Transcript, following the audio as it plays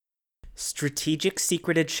Strategic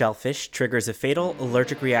secreted shellfish triggers a fatal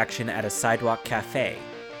allergic reaction at a sidewalk cafe.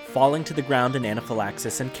 Falling to the ground in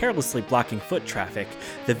anaphylaxis and carelessly blocking foot traffic,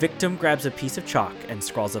 the victim grabs a piece of chalk and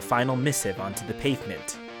scrawls a final missive onto the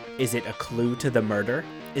pavement. Is it a clue to the murder?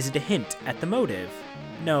 Is it a hint at the motive?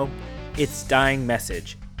 No, it's Dying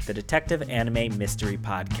Message, the detective anime mystery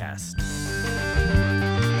podcast.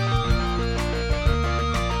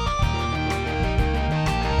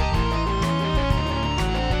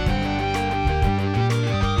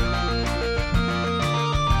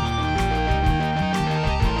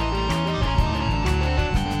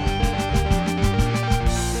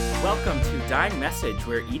 Welcome to Dying Message,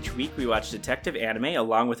 where each week we watch detective anime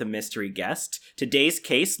along with a mystery guest. Today's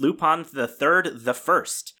case, Lupin the Third, the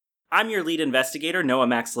First. I'm your lead investigator, Noah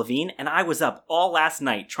Max Levine, and I was up all last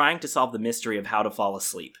night trying to solve the mystery of how to fall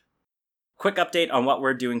asleep. Quick update on what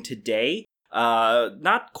we're doing today.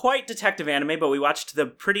 Not quite detective anime, but we watched the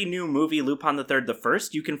pretty new movie Lupin the Third, the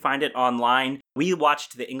First. You can find it online. We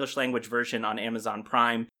watched the English language version on Amazon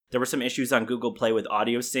Prime. There were some issues on Google Play with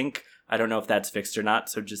audio sync. I don't know if that's fixed or not,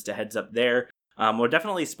 so just a heads up there. We'll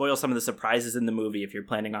definitely spoil some of the surprises in the movie if you're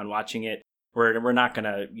planning on watching it. We're not going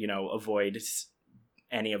to, avoid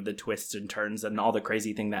any of the twists and turns and all the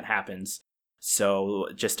crazy thing that happens. So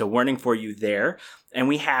just a warning for you there. And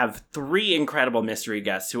we have 3 incredible mystery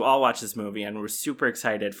guests who all watch this movie, and we're super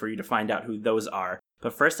excited for you to find out who those are.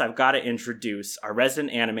 But first, I've got to introduce our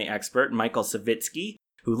resident anime expert, Michael Savitsky,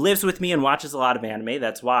 who lives with me and watches a lot of anime.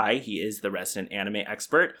 That's why he is the resident anime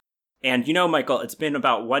expert. And Michael, it's been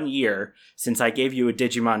about 1 year since I gave you a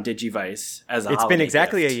Digimon Digivice as a holiday It's been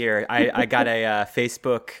exactly gift. a year. I got a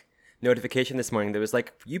Facebook notification this morning that was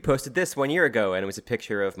like, you posted this 1 year ago, and it was a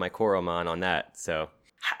picture of my Koromon on that, so...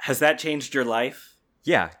 Has that changed your life?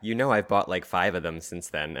 Yeah, I've bought like 5 of them since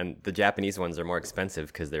then, and the Japanese ones are more expensive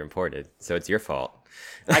because they're imported, so it's your fault.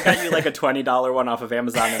 I got you like a $20 one off of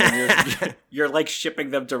Amazon, and then you're like shipping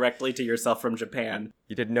them directly to yourself from Japan.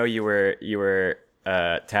 You didn't know you were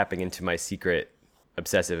tapping into my secret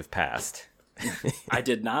obsessive past. I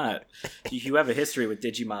did not. You have a history with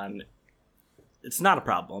Digimon. It's not a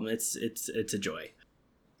problem. It's a joy.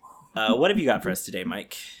 What have you got for us today,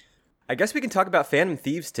 Mike? I guess we can talk about Phantom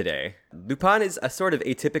Thieves today. Lupin is a sort of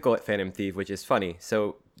atypical Phantom Thief, which is funny.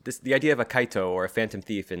 So the idea of a kaito or a Phantom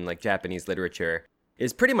Thief in like Japanese literature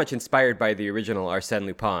is pretty much inspired by the original Arsène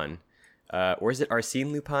Lupin. Or is it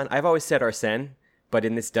Arsène Lupin? I've always said Arsène. But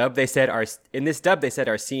in this dub, they said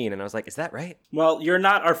Arsène, and I was like, is that right? Well, you're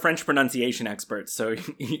not our French pronunciation expert, so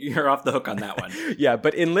you're off the hook on that one. Yeah,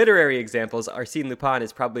 but in literary examples, Arsène Lupin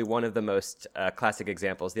is probably one of the most classic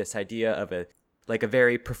examples. This idea of a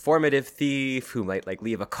very performative thief who might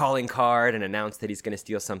leave a calling card and announce that he's going to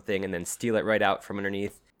steal something and then steal it right out from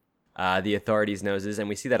underneath the authorities' noses. And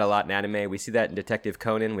we see that a lot in anime. We see that in Detective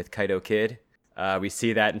Conan with Kaito Kid. We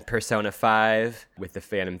see that in Persona 5 with the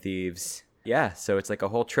Phantom Thieves. Yeah, so it's like a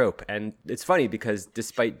whole trope. And it's funny because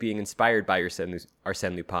despite being inspired by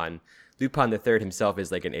Arsène Lupin, Lupin the Third himself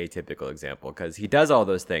is like an atypical example because he does all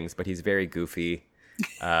those things, but he's very goofy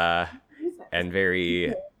and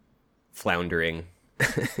very floundering.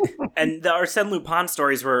 And the Arsène Lupin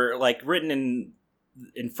stories were written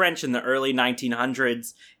in French in the early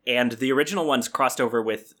 1900s, and the original ones crossed over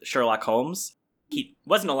with Sherlock Holmes. He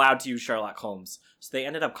wasn't allowed to use Sherlock Holmes, so they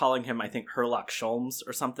ended up calling him, I think, Herlock Sholmes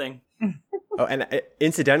or something. Oh, and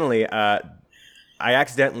incidentally, I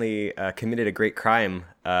accidentally committed a great crime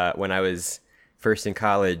when I was first in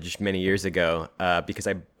college many years ago because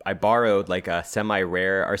I borrowed a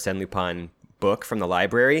semi-rare Arsène Lupin book from the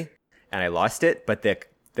library, and I lost it, but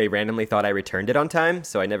they randomly thought I returned it on time,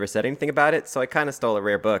 so I never said anything about it, so I kind of stole a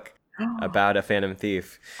rare book about a Phantom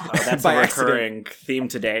Thief. Oh, that's a recurring theme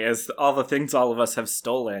today, is all the things all of us have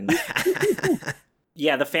stolen.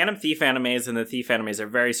 Yeah, the Phantom Thief animes and the Thief animes are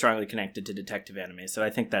very strongly connected to detective anime, so I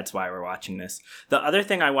think that's why we're watching this. The other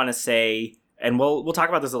thing I want to say, and we'll talk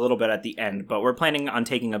about this a little bit at the end, but we're planning on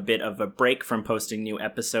taking a bit of a break from posting new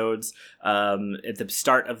episodes at the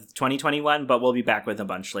start of 2021, but we'll be back with a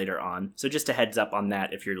bunch later on. So just a heads up on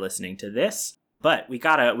that if you're listening to this. But we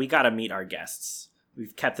gotta meet our guests.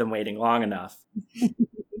 We've kept them waiting long enough.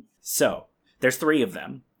 So, there's 3 of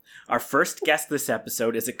them. Our first guest this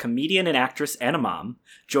episode is a comedian and actress and a mom.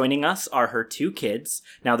 Joining us are her 2 kids.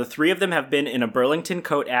 Now, the 3 of them have been in a Burlington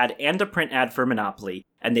Coat ad and a print ad for Monopoly,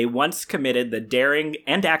 and they once committed the daring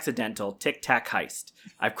and accidental Tic Tac heist.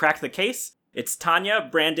 I've cracked the case. It's Tanya,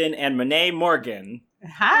 Brandon, and Monet Morgan.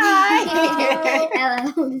 Hi!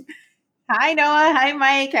 Hello. Hi, Noah. Hi,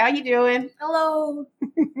 Mike. How you doing? Hello.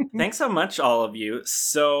 Thanks so much, all of you.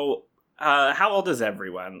 So, how old is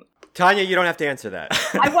everyone? Tanya, you don't have to answer that.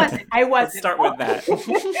 I wasn't. Let's start with that.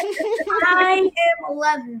 I am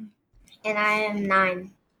 11. And I am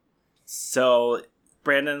 9. So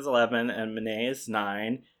Brandon's 11 and Monet is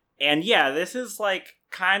 9. And yeah, this is like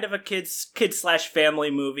kind of a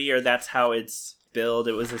kid/family movie, or that's how it's billed.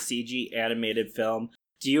 It was a CG animated film.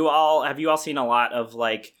 Have you all seen a lot of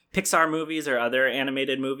like Pixar movies or other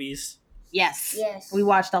animated movies? Yes. Yes. We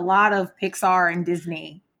watched a lot of Pixar and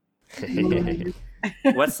Disney.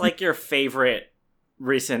 What's like your favorite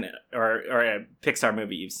recent or Pixar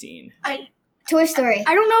movie you've seen? Toy Story.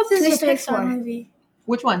 I don't know if this Toy is a Story Pixar 4. movie.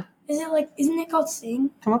 Which one? Isn't it called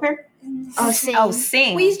Sing? Come up here. Oh, Sing. Oh,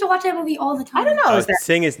 Sing. We used to watch that movie all the time. I don't know. Oh, Is there?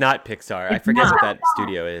 Sing is not Pixar. I It's forget not. what that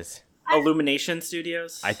studio is. Illumination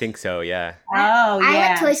Studios? I think so, yeah. Oh, yeah. I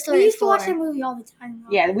like Toy Story We used to 4. watch that movie all the time.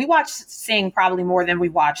 Yeah, we watched Sing probably more than we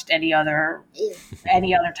watched any other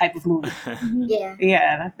type of movie. Yeah.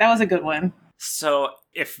 Yeah, that was a good one. So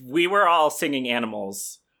if we were all singing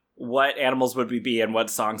animals, what animals would we be and what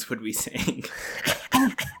songs would we sing?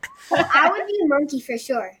 I would be a monkey for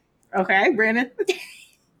sure. Okay, Brandon.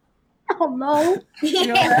 Oh no.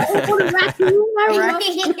 What a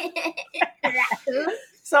raccoon. Raccoon.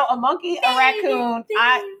 So a monkey, a raccoon.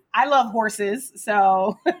 I love horses,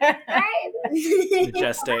 so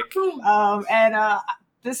Majestic. and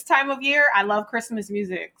this time of year I love Christmas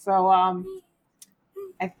music. So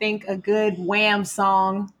I think a good Wham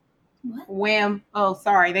song. What? Wham. Oh,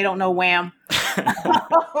 sorry, they don't know Wham.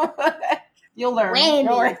 You'll learn. Whammy.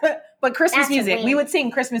 Don't worry. But Christmas That's a music. wham. We would sing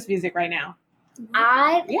Christmas music right now.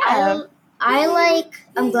 I like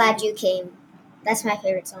I'm Glad You Came. That's my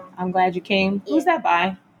favorite song. I'm glad you came. Yeah. Who's that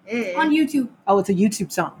by? On YouTube. Oh, it's a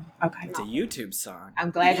YouTube song. Okay. It's a YouTube song. I'm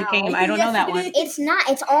glad you No. came. I don't know that one. It's not.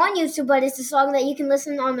 It's on YouTube, but it's a song that you can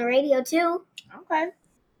listen on the radio too. Okay.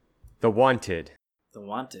 The Wanted. The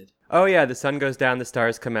Wanted. Oh, yeah, the sun goes down, the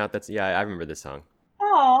stars come out. I remember this song.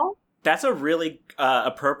 Oh. That's a really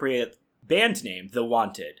appropriate band name, The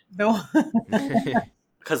Wanted.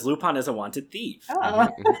 Because Lupin is a wanted thief. Oh.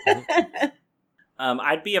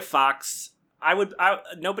 I'd be a fox.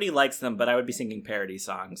 Nobody likes them, but I would be singing parody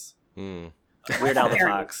songs. Mm. Weird Al the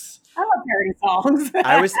Parody. Fox. I love parody songs.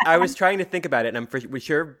 I was trying to think about it, and I'm for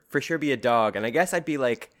sure be a dog, and I guess I'd be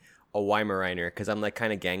like a Weimaraner because I'm like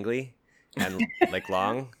kind of gangly and like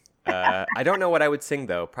long. I don't know what I would sing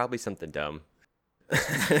though. Probably something dumb.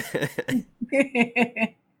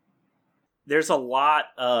 There's a lot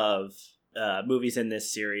of movies in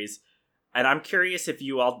this series, and I'm curious if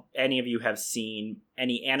any of you have seen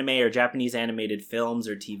any anime or Japanese animated films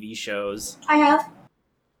or TV shows. I have.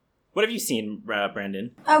 What have you seen,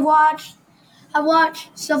 Brandon? I watched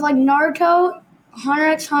stuff like Naruto, Hunter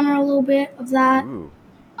x Hunter, a little bit of that. Ooh.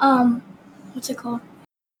 What's it called?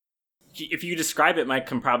 If you describe it, Mike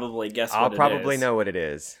can probably guess I'll what it is. probably know what it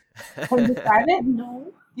is. Can you describe it?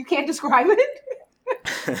 No. You can't describe it?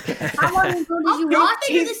 How long ago did you I'll watch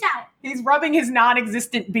figure this out? He's rubbing his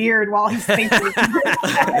non-existent beard while he's thinking.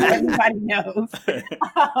 Everybody knows.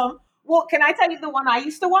 Well, can I tell you the one I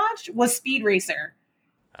used to watch was Speed Racer.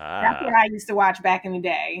 That's what I used to watch back in the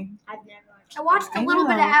day. I've never watched. I watched a little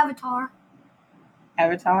bit of Avatar.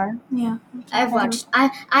 Avatar? Yeah. I've watched. I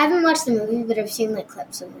haven't watched the movie, but I've seen like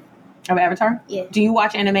clips of it. Of Avatar? Yeah. Do you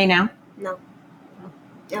watch anime now? No.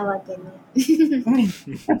 I like it.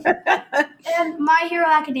 And My Hero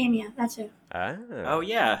Academia. That's it. Oh,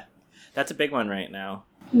 yeah. That's a big one right now.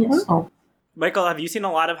 Yes. Oh. Michael, have you seen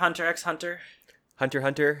a lot of Hunter x Hunter? Hunter x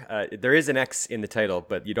Hunter. There is an X in the title,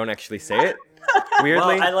 but you don't actually say it.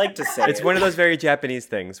 Weirdly, Well, I like to say it's it. one of those very Japanese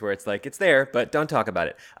things where it's like it's there, but don't talk about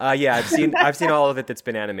it. Yeah, I've seen all of it that's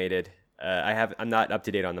been animated. I'm not up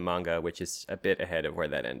to date on the manga, which is a bit ahead of where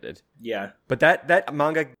that ended. Yeah. But that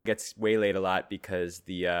manga gets waylaid a lot because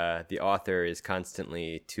the author is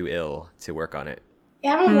constantly too ill to work on it.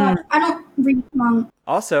 Yeah, I don't read manga.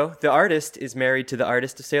 Also, the artist is married to the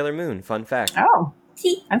artist of Sailor Moon. Fun fact. Oh,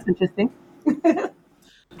 See, that's interesting.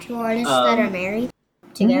 2 artists that are married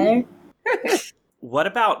together. What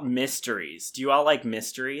about mysteries? Do you all like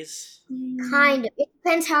mysteries? Kind of. It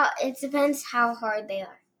depends how hard they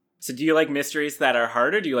are. So do you like mysteries that are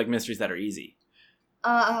hard, or do you like mysteries that are easy?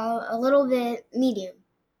 A little bit medium.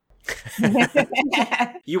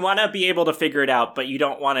 You want to be able to figure it out, but you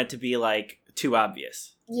don't want it to be like too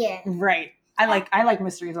obvious. Yeah. Right. I like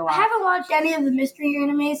mysteries a I lot. haven't watched any of the mystery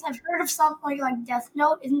animes. I've heard of something like Death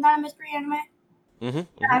Note. Isn't that a mystery anime?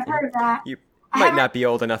 I've heard of that. You I might haven't- not be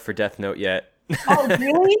old enough for Death Note yet. Oh,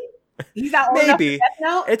 really? He's not old enough for Maybe. Death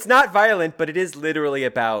Note? It's not violent, but it is literally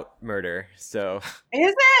about murder. So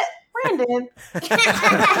Is it? Brandon. Yeah,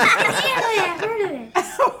 I've heard of it.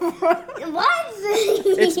 What?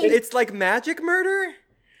 it's like magic murder,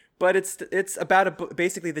 But it's about a book.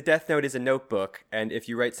 Basically, the Death Note is a notebook, and if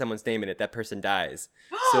you write someone's name in it, that person dies.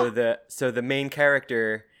 so the main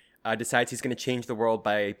character decides he's going to change the world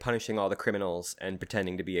by punishing all the criminals and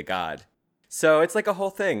pretending to be a god. So it's like a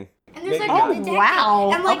whole thing. And there's like Oh, a detective.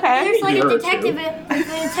 wow. And like Okay. there's like You a heard detective. too.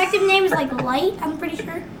 The detective name is like Light, I'm pretty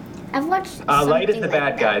sure. I've watched. Light is something the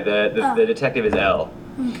like bad guy. The detective is L.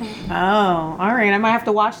 Okay. Oh, all right. I might have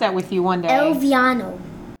to watch that with you one day. Elviano.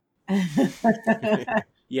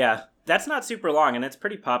 Yeah, that's not super long, and it's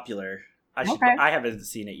pretty popular. Okay. I haven't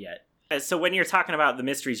seen it yet. So when you're talking about the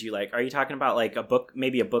mysteries you like, are you talking about like a book,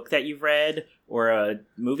 maybe a book that you've read, or a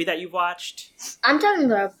movie that you've watched? I'm talking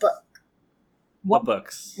about a book. What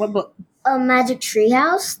books? What book? Magic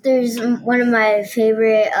Treehouse. There's one of my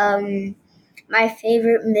favorite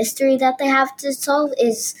mystery that they have to solve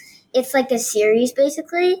is it's like a series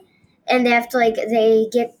basically, and they have to they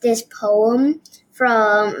get this poem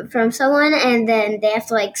from someone, and then they have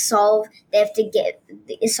to solve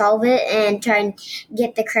it and try and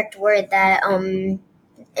get the correct word that and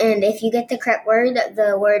if you get the correct word,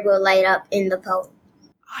 the word will light up in the poem.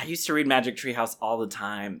 I used to read Magic Treehouse all the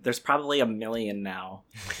time. There's probably 1 million now.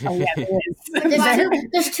 Oh yeah, there is.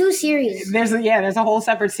 There's two series. There's a whole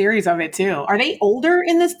separate series of it too. Are they older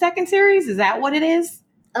in the second series? Is that what it is?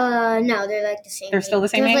 No, they're like the same. They're still the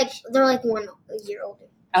same age? They're like 1 year older.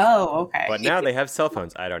 Oh, okay. But now they have cell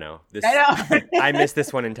phones. I don't know. I know. I missed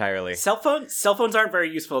this one entirely. Cell phones aren't very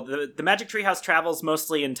useful. The Magic Treehouse travels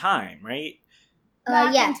mostly in time, right?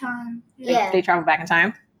 Back Yeah. in time. Yeah. They travel back in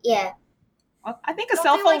time. Yeah. Well, I think a Don't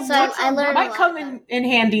cell they, phone like, So I learned a might lot come about in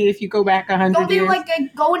handy if you go back 100 Don't they years.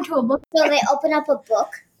 go into a book? So they open up a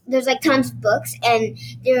book. There's tons of books, and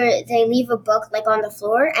they leave a book on the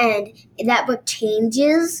floor, and that book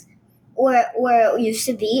changes where it used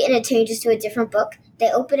to be, and it changes to a different book.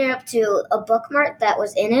 They open it up to a bookmark that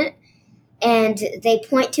was in it, and they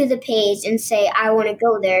point to the page and say, "I want to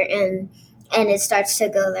go there," and it starts to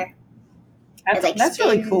go there. That's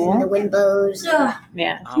really spins cool. And the wind blows. Ugh.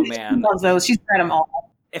 Yeah. Oh, She man. loves those. She's read them all.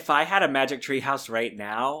 If I had a Magic Treehouse right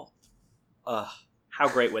now, how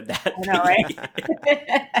great would that I know, be?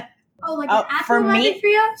 right? Oh, like Oh, an actual for me- Magic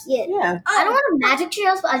Treehouse? Yeah. Yeah. I don't want a magic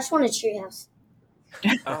treehouse, but I just want a treehouse.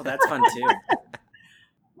 Oh, that's fun too.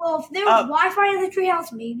 Well, if there was Wi-Fi in the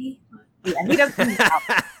treehouse, maybe. Yeah, he doesn't.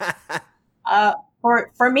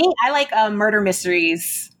 For me, I like murder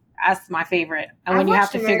mysteries. That's my favorite. And when I've you have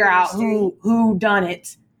watched to a figure murder out who done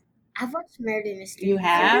it. I've watched Murder Mystery. You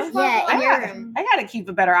have? Yeah, in I your gotta, room. I gotta keep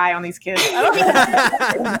a better eye on these kids. I don't think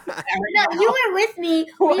No, you were with me.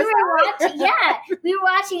 We Was were I? watching. Yeah, we were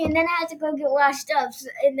watching, and then I had to go get washed up,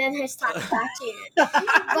 and then I stopped watching it. But we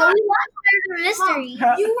watched Murder Mystery.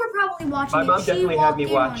 Mom, you were probably watching My it. mom She definitely had walked me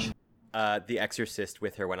in watch. on The Exorcist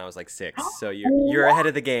with her when I was 6. So you're ahead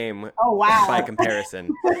of the game Oh wow! by comparison.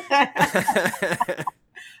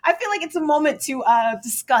 I feel like it's a moment to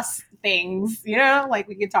discuss things. We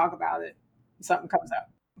can talk about it. If something comes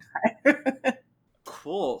up.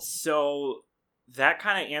 Cool. So that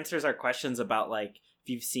kind of answers our questions about if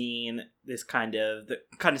you've seen this kind of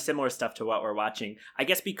similar stuff to what we're watching. I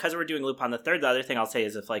guess because we're doing Lupin the Third, the other thing I'll say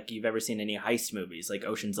is if you've ever seen any heist movies like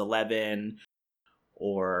Ocean's 11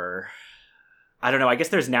 or I don't know. I guess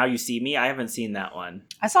there's Now You See Me. I haven't seen that one.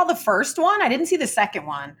 I saw the first one. I didn't see the second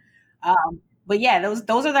one. But yeah,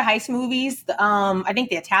 those are the heist movies. I think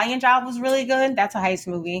The Italian Job was really good. That's a heist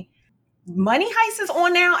movie. Money Heist is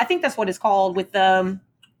on now. I think that's what it's called. It's on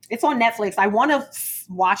Netflix. I want to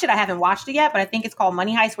watch it. I haven't watched it yet, but I think it's called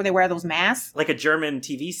Money Heist, where they wear those masks. Like a German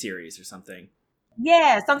TV series or something.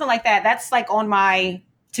 Yeah, something like that. That's on my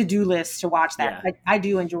to-do list to watch that. Yeah. I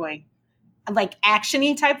do enjoy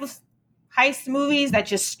action-y type of heist movies that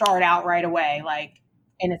just start out right away,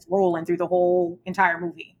 and it's rolling through the whole entire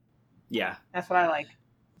movie. Yeah. That's what I like.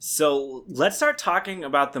 So let's start talking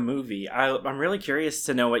about the movie. I'm really curious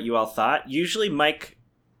to know what you all thought. Usually Mike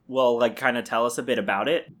will kind of tell us a bit about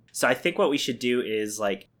it. So I think what we should do is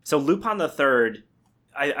so Lupin the Third,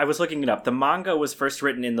 I was looking it up. The manga was first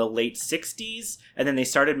written in the late 60s, and then they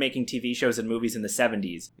started making TV shows and movies in the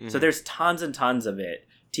 70s. So there's tons and tons of it.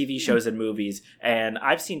 TV shows and movies, and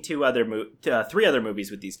I've seen 3 other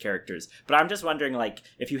movies with these characters. But I'm just wondering,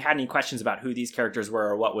 if you had any questions about who these characters were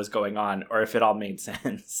or what was going on, or if it all made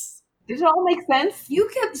sense. Did it all make sense? You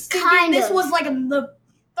kept thinking Kind this of. was the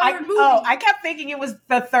third movie. I kept thinking it was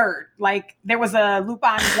the third. There was a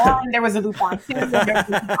Lupin 1, there was a Lupin 2, and there was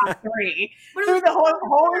a Lupin 3. But it Through was the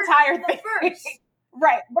whole entire the thing. first.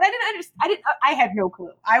 Right, but I didn't understand. I had no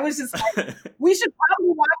clue. I was just we should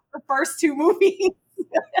probably watch the first 2 movies.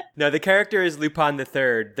 No, the character is Lupin the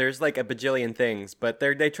Third. There's a bajillion things, but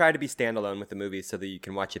they try to be standalone with the movie so that you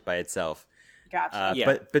can watch it by itself. Gotcha.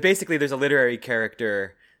 Yeah. But basically, there's a literary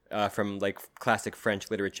character from like classic French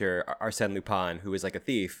literature, Arsène Lupin, who is like a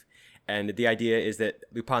thief. And the idea is that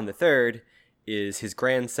Lupin III is his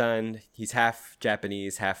grandson. He's half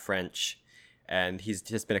Japanese, half French. And he's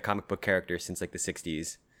just been a comic book character since like the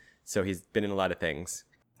 60s. So he's been in a lot of things.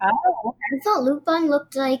 Oh, I thought Lupin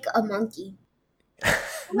looked like a monkey. The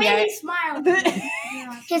way Yeah. he smiled. His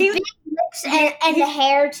big lips and the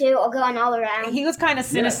hair too, all going all around. he was kind of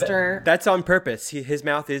sinister. That's on purpose. His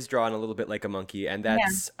mouth is drawn a little bit like a monkey. And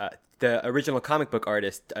that's the original comic book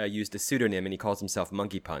artist used a pseudonym, and he calls himself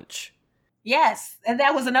Monkey Punch. Yes, and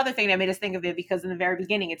that was another thing that made us think of it because in the very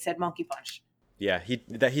beginning it said Monkey Punch. Yeah,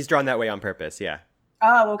 he's drawn that way on purpose, yeah.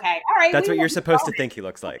 Oh, okay. All right. That's we what you're won't supposed go. to think he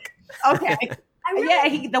looks like. Okay.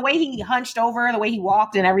 The way he hunched over, the way he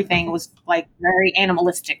walked and everything was like very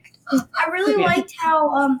animalistic. I really Yeah. liked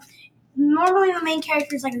how normally the main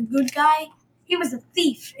character is like a good guy. He was a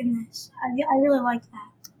thief in this. I really liked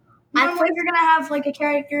that. Normally, if you're gonna have like a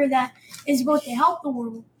character that is supposed to help the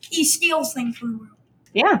world, he steals things from the world.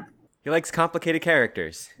 Yeah. He likes complicated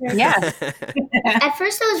characters. Yeah. At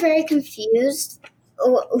first, I was very confused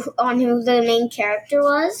on who the main character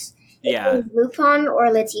was. If Yeah. it was Lupin or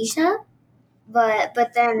Letitia, but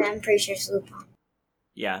then I'm pretty sure it's Lupin.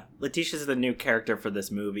 Yeah. Letitia's the new character for this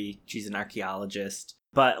movie. She's an archaeologist.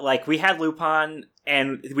 But, like, we had Lupin,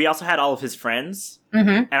 and we also had all of his friends. Mm-hmm.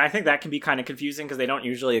 And I think that can be kind of confusing because they don't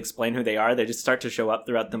usually explain who they are. They just start to show up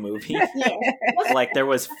throughout the movie. Yeah. Like, there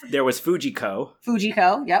was Fujiko.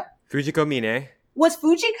 Fujiko. Yep. Fujiko Mine. Was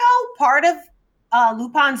Fujiko part of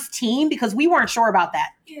Lupin's team? Because we weren't sure about that.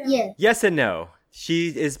 Yeah. Yes and no. She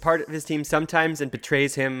is part of his team sometimes and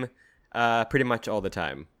betrays him pretty much all the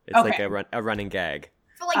time. It's like Okay. a running gag.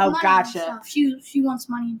 For like Oh, money gotcha. and stuff. She wants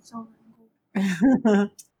money and silver and gold.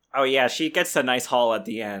 Oh, yeah. She gets a nice haul at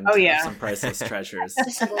the end. Oh, yeah. Of some priceless treasures.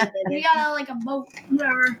 Just a gold We digger. got like a boat,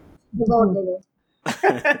 whatever. The gold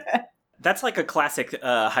digger. That's like a classic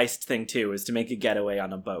heist thing, too, is to make a getaway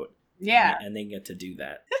on a boat. Yeah. And they get to do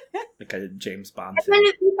that. Like a James Bond And then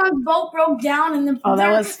thing. Lupon's boat broke down, and then Oh, that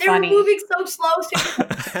was they funny. were moving so slow.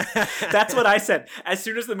 So That's what I said. As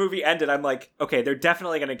soon as the movie ended, I'm like, okay, they're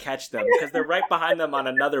definitely going to catch them because they're right behind them on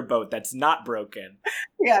another boat that's not broken.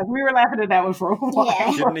 Yeah, we were laughing at that one for a while.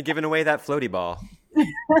 Yeah. Shouldn't have given away that floaty ball. Yeah,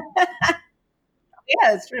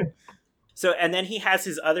 it's true. So, and then he has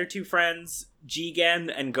his other two friends,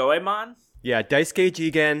 Jigen and Goemon. Yeah, Daisuke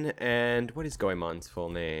Jigen, and what is Goemon's full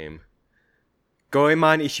name?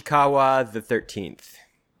 Goemon Ishikawa the 13th.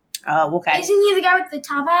 Oh, okay. isn't he the guy with the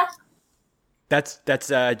top hat? That's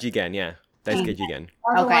Jigen, yeah. Daisuke Jigen.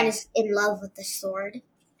 Other Okay. one is in love with the sword.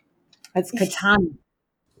 That's Katana.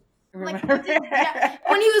 Like yeah,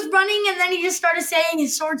 when he was running, and then he just started saying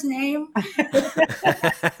his sword's name.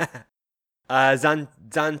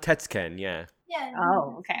 Zantetsuken, yeah. Yeah.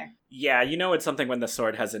 Oh, okay. Yeah, you know it's something when the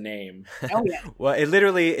sword has a name. Oh, yeah. Well, it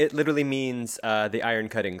literally means the iron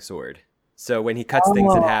cutting sword. So when he cuts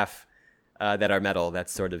things in Oh. half that are metal,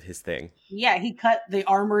 that's sort of his thing. Yeah, he cut the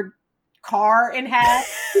armored car in half.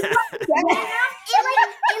 He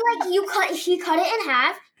cut it in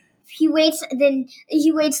half. He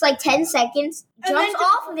waits like 10 seconds, And jumps then-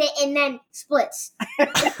 off of it, and then splits. He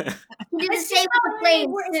did the It's same just with the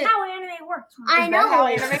flames. It's too. how anime works. I Is that how know.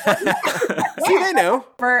 anime works? See, they know.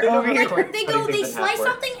 For over here. Like, they Putting they things in half slice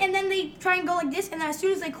works. something, and then they try and go like this, and then as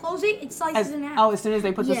soon as they close it, it slices in half. As soon as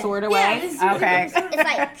they put the Yeah. sword Yeah, away? as soon as they Okay. put the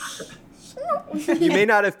sword It's like You may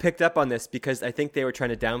not have picked up on this because I think they were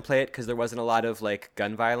trying to downplay it because there wasn't a lot of like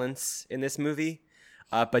gun violence in this movie.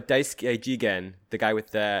 But Daisuke Jigen, the guy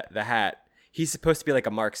with the hat, he's supposed to be like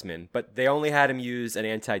a marksman, but they only had him use an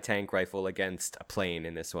anti-tank rifle against a plane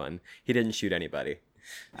in this one. He didn't shoot anybody.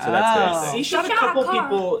 So that's Oh. nice. He shot a shot a couple car.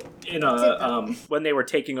 people in when they were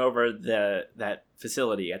taking over that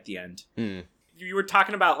facility at the end. Mm. You were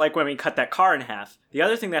talking about like when we cut that car in half. The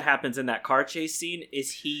other thing that happens in that car chase scene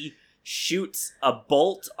is he shoots a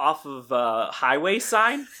bolt off of a highway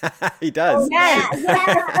sign. He does. Yeah.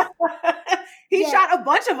 He Yeah. shot a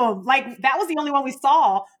bunch of them. Like, that was the only one we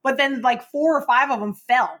saw. But then, like, 4 or 5 of them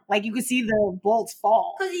fell. Like, you could see the bolts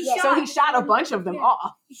fall. 'Cause he Yeah. So he shot a bunch of them Yeah.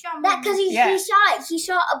 off. He shot that because Yeah. he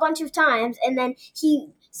shot a bunch of times, and then he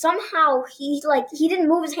didn't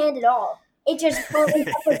move his hand at all. It just totally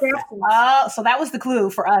grabbed him. So that was the clue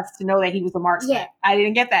for us to know that he was a marksman. Yeah. I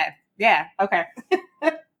didn't get that. Yeah. Okay.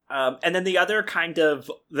 And then the other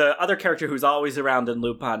character who's always around in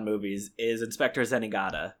Lupin movies is Inspector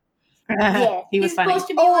Zenigata. Yeah. He was he's funny. supposed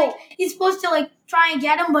to be Oh. like he's supposed to like try and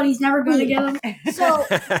get him, but he's never going to get him. So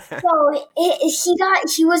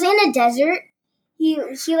he was in a desert. He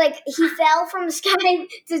fell from the sky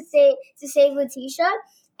to save Letitia,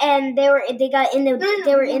 and they were in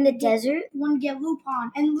the desert. One get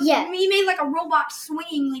Lupin, and Yeah. he made like a robot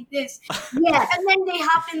swinging like this. Yeah. And then they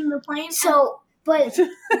hopped in the plane. So, but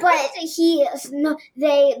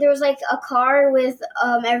there was like a car with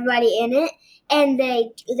everybody in it, and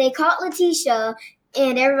they caught Letitia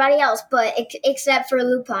and everybody else, but except for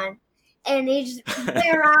Lupin. And they just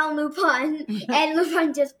went around Lupin, and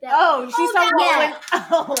Lupin just fell. Oh, she's talking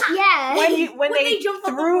about Yeah.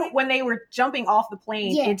 when they were jumping off the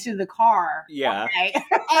plane Yeah. into the car. Yeah. Okay.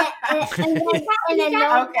 and then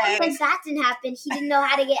Okay. when that didn't happen, he didn't know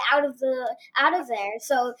how to get out of there.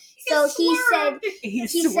 So he said, He He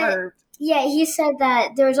said- swerved. yeah, he said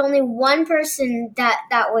that there was only one person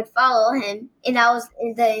that would follow him, and that was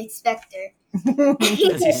the inspector.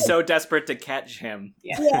 Because he's so desperate to catch him.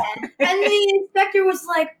 Yeah. And the inspector was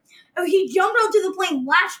like, he jumped onto the plane,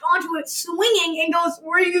 latched onto it, swinging, and goes,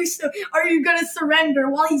 are you going to surrender?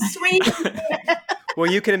 While he's swinging.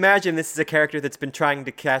 Well, you can imagine this is a character that's been trying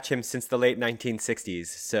to catch him since the late 1960s.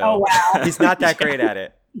 So Oh, wow. he's not that great at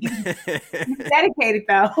it. He's dedicated,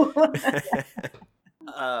 though.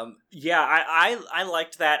 I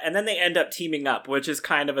liked that, and then they end up teaming up, which is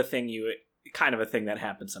kind of a thing that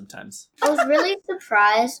happens sometimes. I was really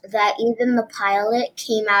surprised that even the pilot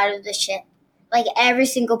came out of the ship. Like, every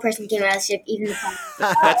single person came out of the ship, even the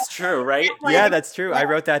pilot. That's true, right? Yeah, that's true. I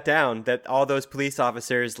wrote that down, that all those police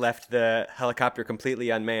officers left the helicopter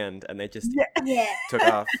completely unmanned, and they just Yeah. took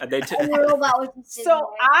off. And they And the robot was just sitting So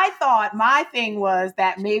there. I thought my thing was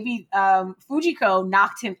that maybe Fujiko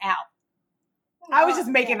knocked him out. I was just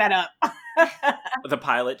making that up. the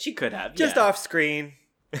pilot, she could have. Just yeah. off screen.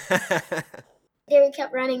 They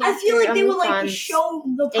kept running I after feel like they would like Lupin's show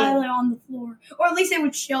the pilot on the floor. Or at least they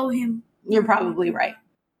would show him. You're probably right.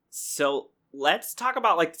 So let's talk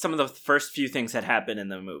about like some of the first few things that happen in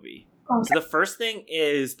the movie. So the first thing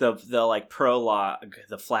is the like prologue,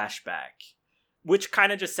 the flashback, which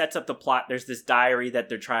kind of just sets up the plot. There's this diary that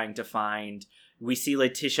they're trying to find. We see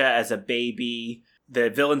Letitia as a baby. The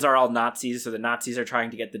villains are all Nazis, so the Nazis are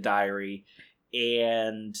trying to get the diary.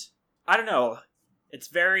 And I don't know, it's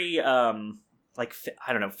very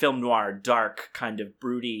film noir, dark, kind of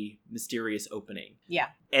broody, mysterious opening. Yeah.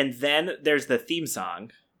 And then there's the theme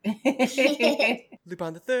song.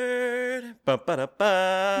 Lupin the Third.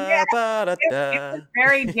 Ba-ba-da-ba, Yeah. ba-da-da. It's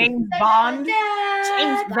very James Bond.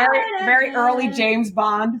 Very, very early James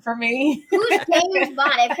Bond for me. Who's James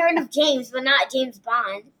Bond? I've heard of James, but not James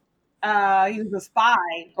Bond. He was a spy,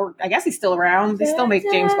 or I guess he's still around. They still make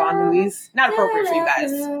James Bond movies. Not appropriate for you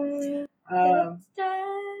guys.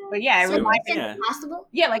 But yeah, it So reminds Mission yeah. Impossible?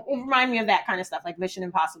 yeah, like it reminded me of that kind of stuff, like Mission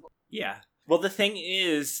Impossible. Yeah. Well, the thing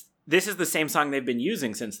is, this is the same song they've been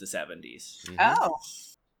using since the 70s. Oh,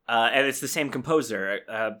 And it's the same composer,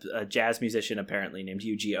 a jazz musician apparently named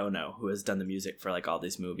Yuji Ono, who has done the music for like all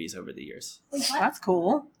these movies over the years. Wait, what? that's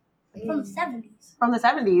cool. From the 70s. From the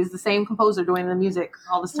 70s, the same composer doing the music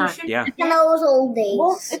all this time. Yeah. In those old days.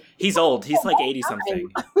 Well, He's old. He's like 80-something.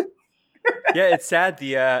 Yeah, it's sad.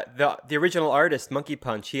 The original artist, Monkey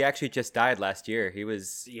Punch, he actually just died last year. He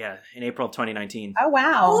was Yeah, in April 2019. oh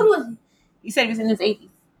How old wow. was he? You said he was in his 80s.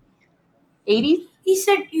 80s? He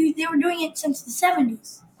said they were doing it since the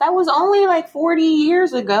 70s. That was only like 40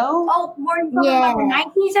 years ago. Oh, were you talking Yeah. about the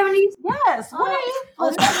 1970s? Yes. What? Oh,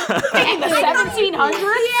 In the 1700s?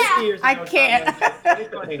 Yeah. I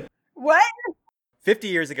can't. What? 50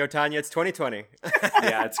 years ago, Tanya. It's 2020.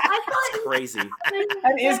 Yeah, it's crazy.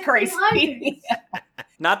 That is crazy.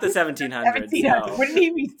 Not the 1700s. 1700s. No. Wouldn't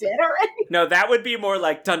he be dead already? No, that would be more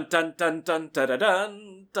like dun dun dun dun dun dun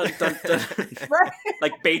dun dun dun dun, Right.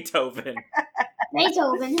 like Beethoven.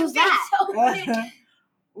 Beethoven, who's that?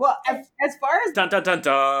 Well, as far as Dun dun dun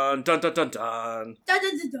dun dun dun dun dun.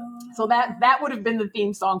 so that would have been the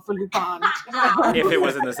theme song for Lupin. If it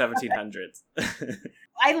was in the 1700s.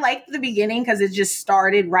 I liked the beginning because it just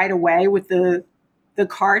started right away with the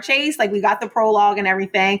car chase. Like we got the prologue and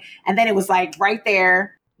everything, and then it was like right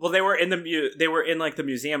there. Well, they were in like the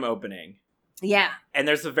museum opening, Yeah. and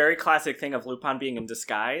there's a very classic thing of Lupin being in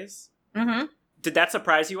disguise. Mm-hmm. Did that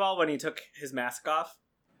surprise you all when he took his mask off?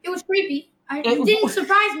 It was creepy. It It didn't was-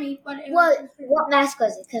 surprise me, but it What mask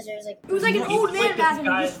was it? Because there was like it was like an He old was man like mask and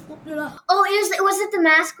he this just flipped it up. oh, was it the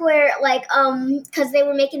mask where like because they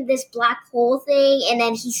were making this black hole thing and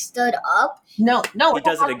then he stood up? No. He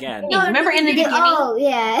does it again. No, remember in the beginning? Oh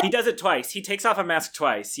yeah. He does it twice. He takes off a mask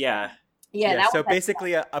twice. Yeah. Yeah. That so was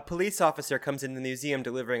basically, a police officer comes into the museum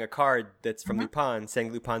delivering a card that's from Mm-hmm. Lupin,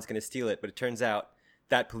 saying Lupin's going to steal it. But it turns out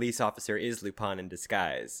that police officer is Lupin in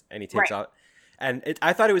disguise, and he takes Right. off. And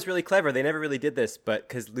I thought it was really clever. They never really did this, but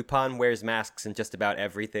because Lupin wears masks in just about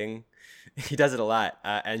everything, he does it a lot.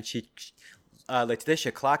 And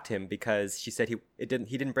Letitia clocked him because she said he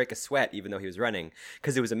didn't break a sweat even though he was running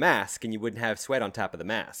because it was a mask and you wouldn't have sweat on top of the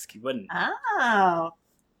mask. You wouldn't. Oh.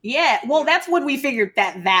 Yeah, well, that's when we figured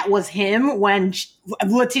that was him when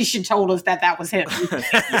Letitia told us that was him.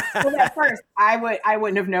 Well, at first, I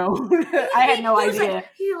wouldn't have known. I had no idea. Like,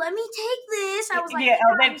 here, let me take this. I was like, yeah,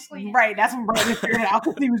 right. That's when Brandon figured it out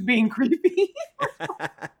because he was being creepy.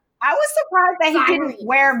 I was surprised that he didn't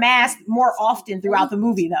wear masks more often throughout the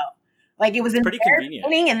movie, though. Like it was in pretty the very convenient.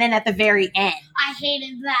 beginning and then at the very end. I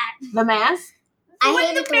hated that. The mask.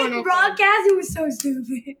 With the big broadcast, it was so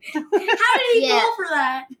stupid. How did he fall for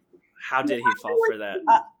that? How did he fall for that?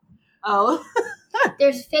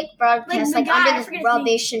 There's a fake broadcast Like the guy, under this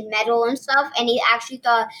rubbish and metal and stuff, and he actually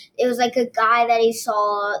thought it was like a guy that he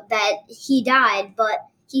saw that he died, but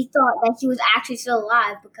he thought that he was actually still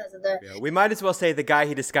alive because of the... Yeah, we might as well say the guy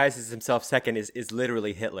he disguises himself second is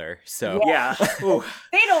literally Hitler. So Yeah.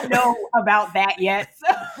 They don't know about that yet.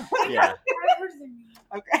 So. Yeah.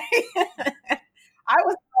 Okay.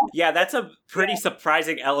 Yeah, that's a pretty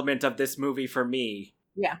surprising element of this movie for me.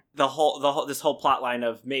 Yeah. This whole plot line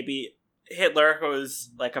of maybe Hitler, who was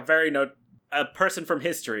like a person from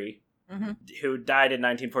history who died in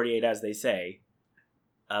 1948, as they say.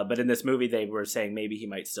 But in this movie, they were saying maybe he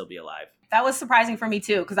might still be alive. That was surprising for me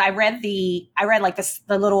too, because I read like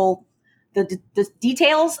the little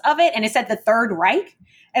details of it, and it said the Third Reich,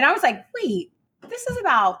 and I was like, wait, this is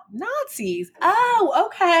about Nazis. Oh,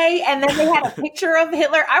 okay. And then they had a picture of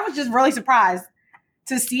Hitler. I was just really surprised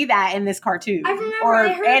to see that in this cartoon I remember or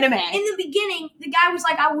I heard anime. In the beginning, the guy was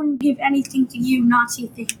like, I wouldn't give anything to you, Nazi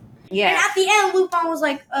thing. Yeah. And at the end, Lupin was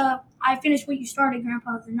like, I finished what you started,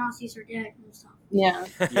 Grandpa. The Nazis are dead and stuff. Yeah.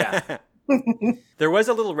 Yeah. There was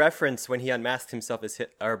a little reference when he unmasked himself as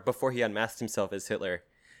before he unmasked himself as Hitler,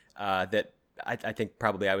 that I think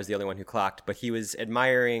probably I was the only one who clocked, but he was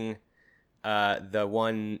admiring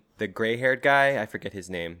the gray-haired guy. I forget his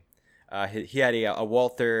name. He had a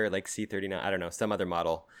Walther like C39, I don't know, some other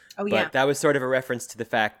model. Oh yeah. But that was sort of a reference to the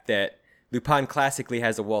fact that Lupin classically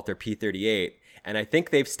has a Walther P38, and I think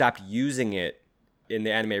they've stopped using it in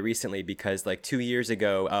the anime recently because like 2 years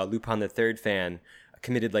ago, Lupin the Third fan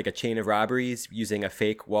committed like a chain of robberies using a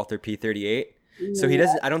fake Walther P38. So he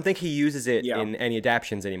doesn't. I don't think he uses it in any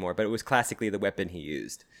adaptions anymore. But it was classically the weapon he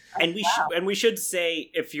used. And we should say,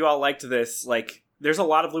 if you all liked this, like there's a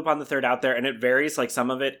lot of Lupin the Third out there, and it varies. Like some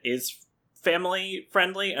of it is family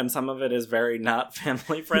friendly, and some of it is very not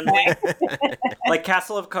family friendly. Like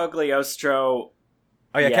Castle of Cagliostro.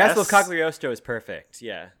 Oh yeah, yes, Castle of Cagliostro is perfect.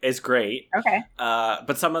 Yeah, is great. Okay.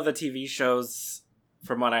 But some of the TV shows,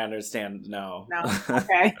 from what I understand, no. No.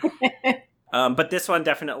 Okay. But this one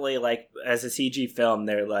definitely, like, as a CG film,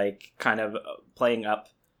 they're, like, kind of playing up.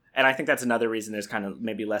 And I think that's another reason there's kind of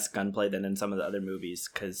maybe less gunplay than in some of the other movies,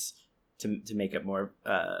 because to make it more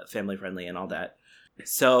family-friendly and all that.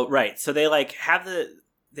 So, right. So they, like,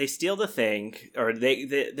 they steal the thing, or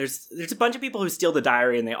there's a bunch of people who steal the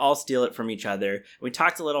diary, and they all steal it from each other. We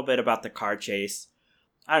talked a little bit about the car chase.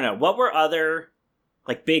 I don't know. What were other,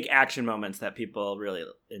 like, big action moments that people really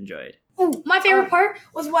enjoyed? Ooh, my favorite part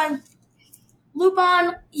was when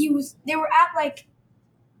Lupin, they were at like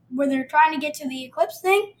where they're trying to get to the eclipse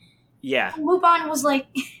thing. Yeah. Lupin was like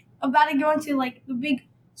about to go into like the big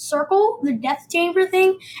circle, the death chamber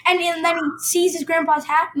thing, and then he sees his grandpa's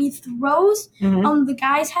hat and he throws on the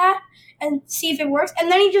guy's hat and see if it works,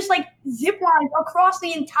 and then he just like zip lines across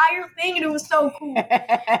the entire thing, and it was so cool.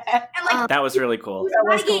 And like that was really cool. He was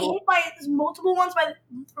about to get hit by multiple ones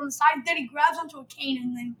from the side. Then he grabs onto a cane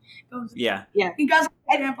and then goes. Yeah. He grabs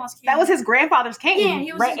his grandpa's cane. That was his grandfather's cane. Yeah,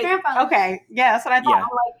 he was his grandfather. Okay, yeah, that's what I thought. Yeah.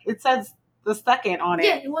 Like it says the second on it.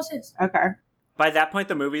 Yeah, it was his. Okay. By that point,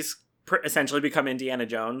 the movies essentially become Indiana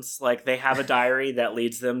Jones. Like, they have a diary that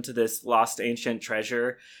leads them to this lost ancient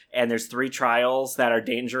treasure, and there's 3 trials that are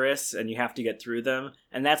dangerous, and you have to get through them.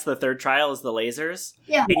 And that's the third trial, is the lasers.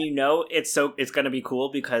 Yeah. And you know it's going to be cool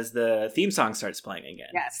because the theme song starts playing again.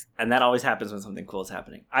 Yes. And that always happens when something cool is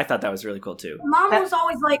happening. I thought that was really cool, too. Mom was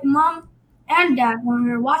always like, Mom and Dad, when we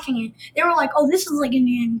were watching it, they were like, oh, this is like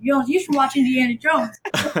Indiana Jones. You should watch Indiana Jones.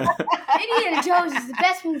 Indiana Jones is the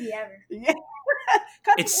best movie ever. Yeah.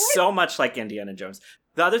 It's so much like Indiana Jones.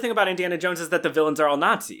 The other thing about Indiana Jones is that the villains are all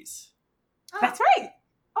Nazis. That's right.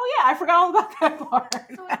 Oh yeah, I forgot all about that part.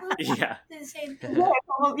 So it's Yeah. the same thing.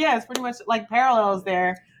 Yeah, it's pretty much like parallels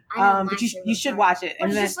there. But you should watch it. But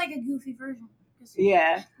And it's then just like a goofy version.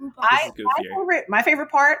 yeah, Lupin. my favorite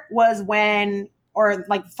part was when, or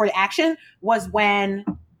like for the action, was when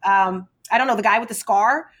I don't know, the guy with the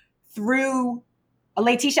scar threw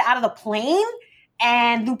Letitia out of the plane.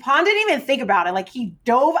 And Lupin didn't even think about it. Like, he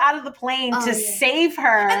dove out of the plane to save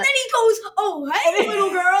her. And then he goes, "Oh, hey,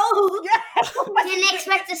 little girl." Yeah. Didn't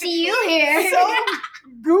expect to see you here. So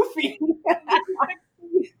goofy.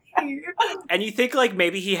 And you think like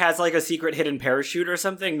maybe he has like a secret hidden parachute or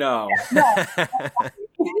something? No.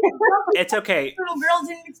 It's okay. Little girl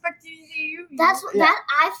didn't expect to see you. That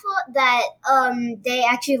I thought that they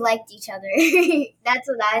actually liked each other. That's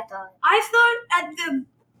what I thought. I thought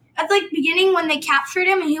at the beginning when they captured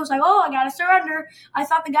him and he was like, "Oh, I gotta surrender," I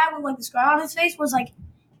thought the guy with like the scar on his face was like,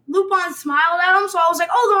 Lupin smiled at him, so I was like,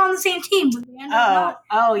 "Oh, they're on the same team." But they ended up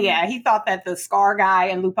not. Oh yeah, he thought that the Scar guy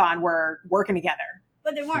and Lupin were working together.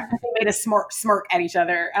 But they weren't. They made a smirk at each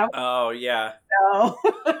other. Oh yeah. So.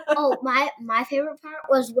 Oh, my favorite part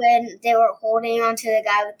was when they were holding on to the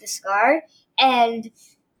guy with the scar, and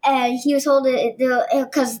he was holding it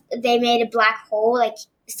because they made a black hole, like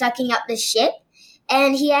sucking up the ship,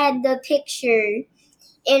 and he had the picture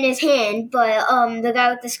in his hand, but the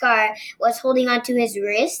guy with the scar was holding onto his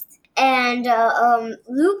wrist. And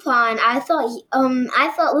Lupin, I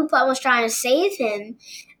thought Lupin was trying to save him,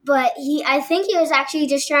 but I think he was actually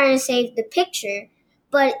just trying to save the picture.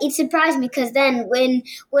 But it surprised me because then when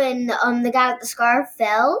the guy with the scar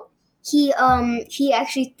fell, he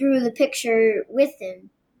actually threw the picture with him.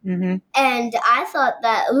 Mm-hmm. And I thought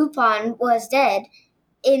that Lupin was dead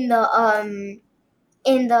in the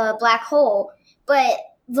black hole, but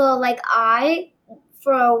the eye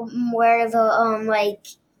from where the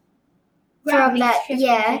from that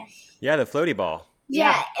Yeah, the floaty ball.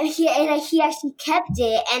 Yeah, and he actually kept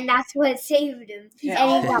it, and that's what saved him. Yeah.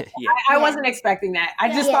 And he got, I wasn't expecting that. I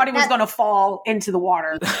just thought he was going to fall into the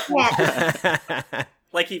water. yeah.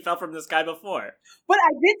 Like he fell from the sky before. But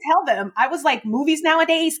I did tell them, I was like, movies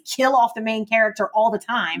nowadays kill off the main character all the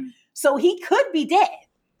time, so he could be dead.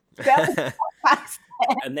 That was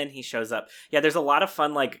And then he shows up. Yeah, there's a lot of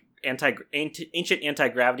fun like ancient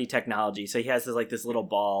anti-gravity technology. So he has this little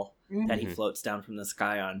ball that he floats down from the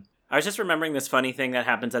sky on. I was just remembering this funny thing that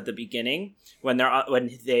happens at the beginning when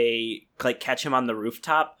they like catch him on the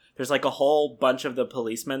rooftop. There's like a whole bunch of the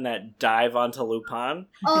policemen that dive onto Lupin.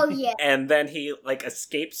 Oh yeah. And then he like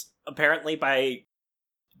escapes apparently by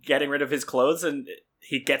getting rid of his clothes, and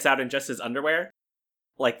he gets out in just his underwear.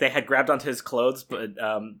 Like they had grabbed onto his clothes, but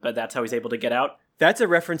that's how he's able to get out. That's a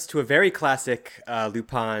reference to a very classic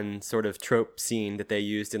Lupin sort of trope scene that they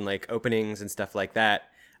used in like openings and stuff like that.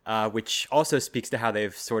 Which also speaks to how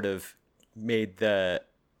they've sort of made the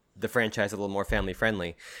franchise a little more family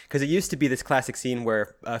friendly. Because it used to be this classic scene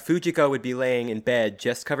where Fujiko would be laying in bed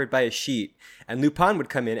just covered by a sheet, and Lupin would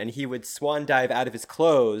come in and he would swan dive out of his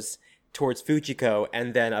clothes towards Fujiko,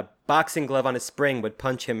 and then a boxing glove on a spring would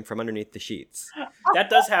punch him from underneath the sheets. That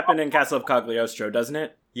does happen in Castle of Cagliostro, doesn't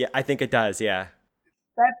it? Yeah, I think it does, yeah.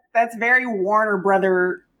 That's very Warner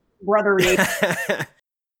Brother-y.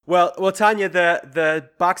 Well, Tanya, the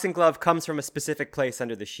boxing glove comes from a specific place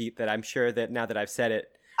under the sheet that I'm sure that now that I've said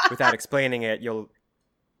it without explaining it, you'll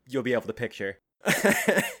be able to picture.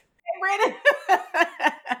 Brandon.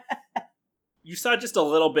 You saw just a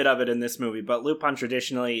little bit of it in this movie, but Lupin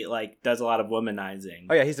traditionally like does a lot of womanizing.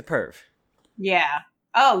 Oh yeah, he's a perv. Yeah.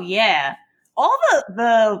 Oh yeah. All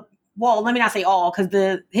the well, let me not say all,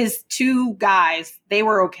 because his two guys, they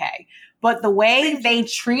were okay. But the way they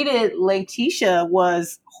treated Letitia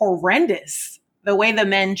was horrendous. The way the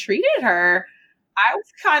men treated her, I was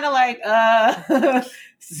kind of like,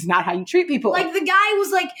 this is not how you treat people. Like, the guy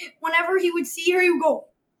was like, whenever he would see her, he would go.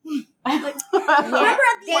 Like, remember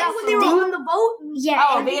at the end when they were on the boat? Yeah.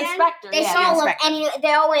 Oh, the inspector. They saw them, and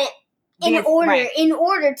they all went in order. Right. In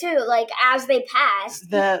order too, like as they passed.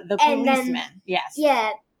 The policeman. Yes.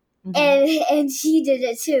 Yeah. Mm-hmm. And she did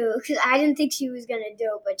it too, because I didn't think she was gonna do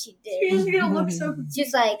it, but she did. She was gonna look so.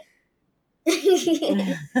 Just like.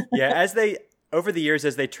 Yeah, over the years,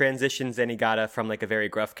 as they transitioned Zenigata from like a very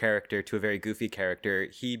gruff character to a very goofy character,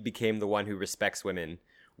 he became the one who respects women,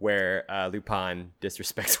 where Lupin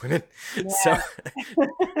disrespects women. Yeah. So,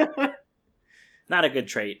 not a good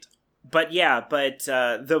trait. But yeah,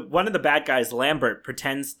 the one of the bad guys, Lambert,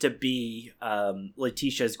 pretends to be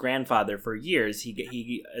Letitia's grandfather for years.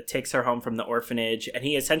 He takes her home from the orphanage, and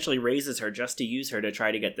he essentially raises her just to use her to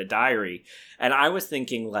try to get the diary. And I was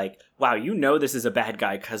thinking, like, wow, this is a bad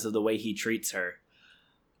guy because of the way he treats her.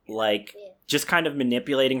 Like, just kind of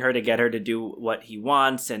manipulating her to get her to do what he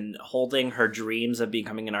wants and holding her dreams of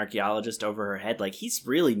becoming an archaeologist over her head. Like, he's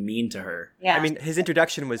really mean to her. Yeah. I mean, his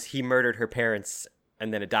introduction was he murdered her parents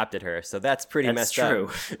and then adopted her, so that's pretty messed up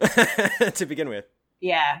to begin with.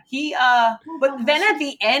 Yeah, but then at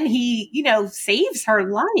the end, he, saves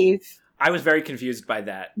her life. I was very confused by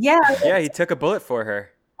that. Yeah. Yeah, he took a bullet for her.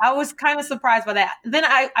 I was kind of surprised by that. Then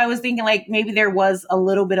I was thinking like maybe there was a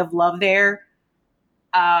little bit of love there,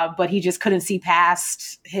 but he just couldn't see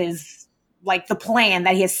past his like the plan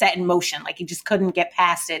that he has set in motion. Like he just couldn't get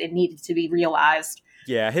past it. It needed to be realized.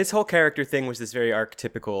 Yeah, his whole character thing was this very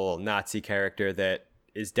archetypical Nazi character that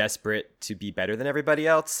is desperate to be better than everybody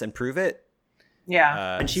else and prove it.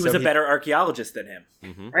 Yeah. And she was a better archaeologist than him.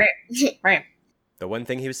 Mm-hmm. Right. The one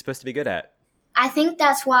thing he was supposed to be good at. I think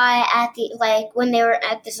that's why at the like when they were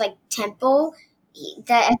at this like temple,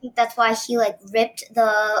 I think that's why he like ripped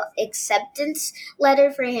the acceptance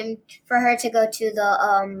letter for her to go to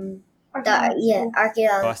the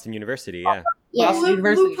archaeology. Boston University, yeah. Yes. Boston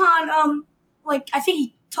University. Lupin, like I think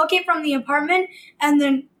he took it from the apartment and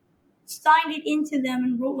then signed it into them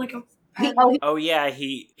and wrote like a. Oh yeah,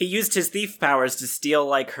 he used his thief powers to steal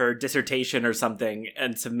like her dissertation or something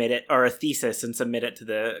and submit it, or a thesis and submit it to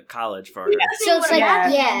the college for her. So it's like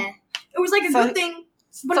It was like a good thing,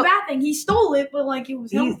 but a bad thing. He stole it, but like it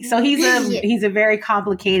was. He's a very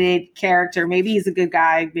complicated character. Maybe he's a good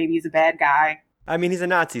guy. Maybe he's a bad guy. I mean, he's a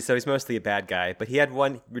Nazi, so he's mostly a bad guy. But he had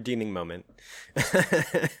one redeeming moment.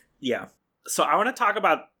 Yeah. So I want to talk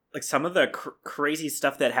about like some of the crazy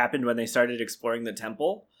stuff that happened when they started exploring the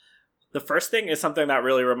temple. The first thing is something that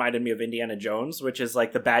really reminded me of Indiana Jones, which is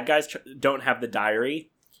like the bad guys don't have the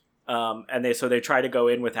diary. And they try to go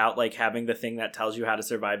in without like having the thing that tells you how to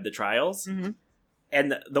survive the trials. Mm-hmm.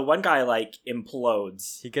 And the one guy like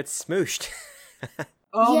implodes. He gets smooshed.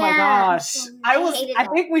 Oh my gosh. I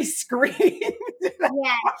think we screamed.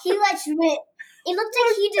 Yeah, he like it looked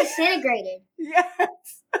like he disintegrated.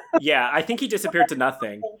 Yes. Yeah, I think he disappeared to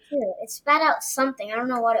nothing. It spat out something. I don't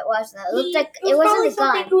know what it was though. It looked like it wasn't a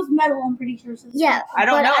gun. It was metal, I'm pretty sure. Yeah, I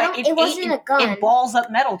don't know. It wasn't a gun. It balls up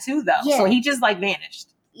metal too though. Yeah. So he just like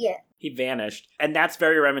vanished. Yeah. He vanished. And that's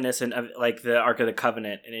very reminiscent of like the Ark of the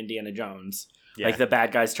Covenant in Indiana Jones. Yeah. Like the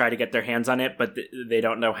bad guys try to get their hands on it, but they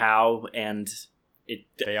don't know how, and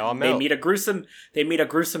they all melt. They meet a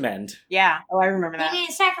gruesome end. Yeah. Oh, I remember that. They need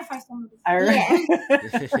to sacrifice somebody. I remember.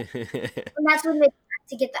 And that's when they tried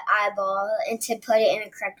to get the eyeball and to put it in a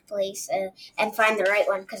correct place and find the right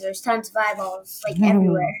one because there's tons of eyeballs like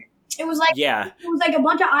everywhere. It was like a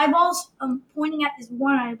bunch of eyeballs pointing at this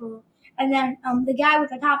one eyeball, and then the guy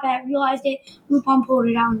with the top hat realized it. Lupin pulled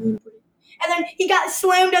it out and then put it. And then he got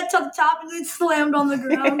slammed up to the top and then slammed on the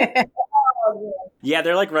ground. Yeah,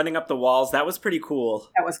 they're like running up the walls. That was pretty cool.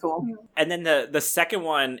 That was cool. And then the second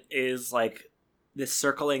one is like this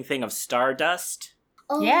circling thing of stardust.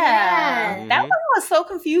 Oh, yeah. Mhm. That one was so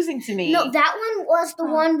confusing to me. No, that one was the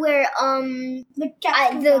one where the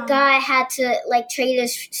guy had to like trade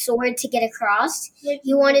his sword to get across. He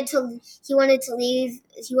wanted them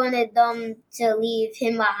to leave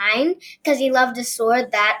him behind because he loved the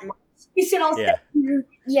sword that much. He said, "I'll stay here."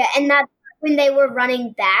 Yeah, and that when they were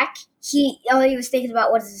running back, he was thinking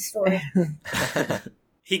about what is the sword.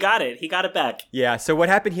 He got it back. Yeah, so what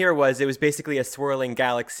happened here was it was basically a swirling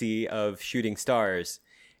galaxy of shooting stars.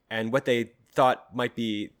 And what they thought might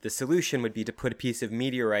be the solution would be to put a piece of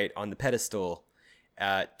meteorite on the pedestal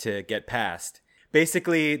to get past.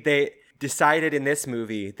 Basically, they decided in this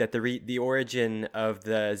movie that the origin of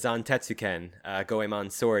the Zantetsuken, Goemon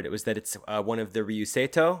sword, it was that it's one of the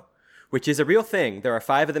Ryuseito, which is a real thing. There are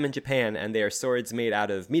 5 of them in Japan, and they are swords made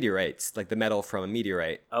out of meteorites, like the metal from a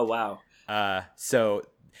meteorite. Oh, wow. So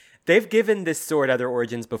they've given this sword other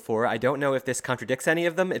origins before. I don't know if this contradicts any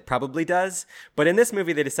of them. It probably does. But in this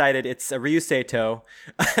movie, they decided it's a Ryuseito.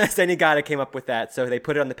 Zenigata came up with that, so they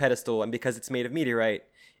put it on the pedestal, and because it's made of meteorite,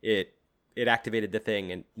 it activated the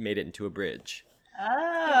thing and made it into a bridge.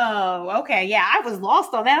 Oh, okay. Yeah, I was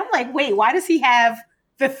lost on that. I'm like, wait, why does he have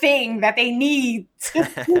the thing that they need to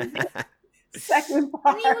second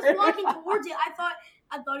part? When he was walking towards it, I thought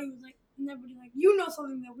he was like, and everybody like, you know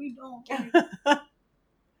something that we don't. Like,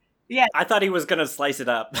 yeah. I thought he was going to slice it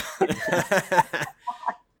up. I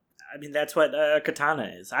mean, that's what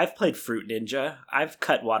katana is. I've played Fruit Ninja. I've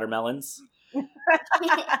cut watermelons.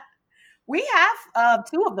 We have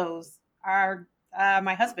 2 of those.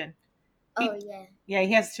 My husband. Yeah,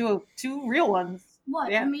 he has two real ones.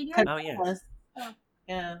 what? Yeah. The meteor? Oh, yeah. Oh.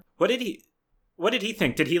 Yeah. What did he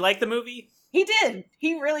think? Did he like the movie? He did.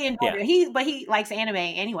 He really enjoyed it. But he likes anime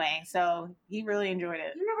anyway, so he really enjoyed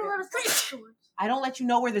it. You never let us play swords. I don't let you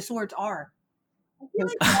know where the swords are.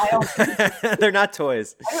 They're not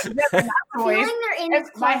toys. They're not toys. They're in his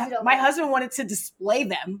closet. My husband wanted to display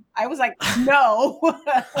them. I was like, no.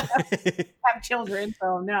 I have children,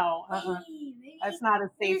 so no. Maybe That's not a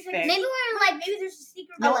safe thing. Maybe we're like maybe there's a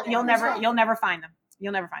secret. You'll never find them.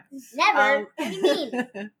 You'll never find them. Never. What do you mean?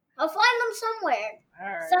 I'll find them somewhere. All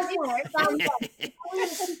right. Somewhere. I want to get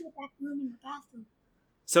back room in the bathroom.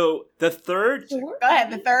 So the third Go ahead,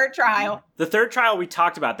 the third trial. The third trial we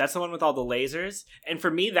talked about, that's the one with all the lasers. And for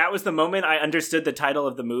me, that was the moment I understood the title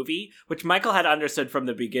of the movie, which Michael had understood from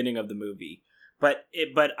the beginning of the movie. But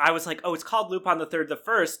I was like, oh, it's called Lupin the Third the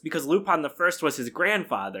First because Lupin the First was his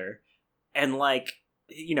grandfather. And like,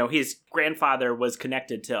 you know, his grandfather was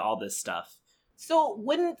connected to all this stuff. So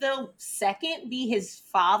wouldn't the second be his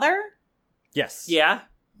father? Yes. Yeah.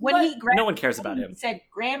 When No one cares about him. He said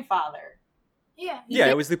grandfather. Yeah. Yeah,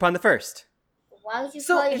 it was Lupin the First. Why would you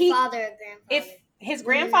So call your he- father a grandfather? If his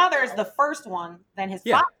grandfather is the first one, then his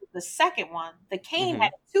Yeah. father is the second one. The cane Mhm.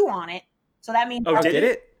 had a 2 on it, so that means. Oh, Oh, did did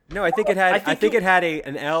it? No, I think it had. I I think think it- it had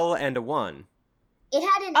an L and a 1. It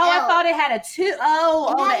had an Oh, L. I thought it had a 2.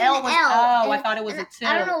 Oh, It had the L an was. L, Oh, I and- thought it was and a 2.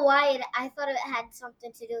 I don't know why. I thought it had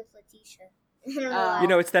something to do with Letitia. I don't know why. You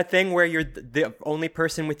know, it's that thing where you're the only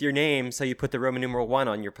person with your name, so you put the Roman numeral 1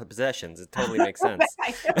 on your possessions. It totally makes sense.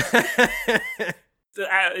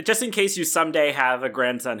 Just in case you someday have a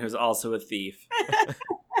grandson who's also a thief.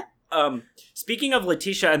 Speaking of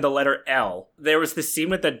Letitia and the letter L, there was this scene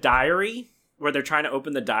with the diary where they're trying to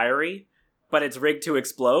open the diary, but it's rigged to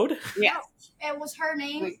explode. Yeah. It was her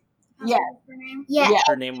name. Yeah. Her name. Yeah, Yeah.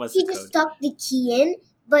 Her name was he the just code. stuck the key in,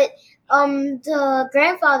 but the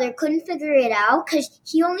grandfather couldn't figure it out because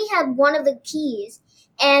he only had one of the keys,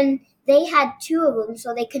 and they had 2 of them,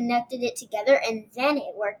 so they connected it together, and then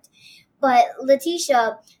it worked. But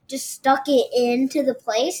Letitia just stuck it into the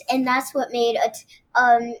place, and that's what made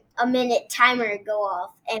a minute timer go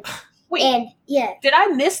off. And Wait, and yeah, did I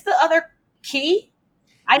miss the other key?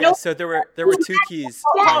 I Yeah, know. so there were 2 keys.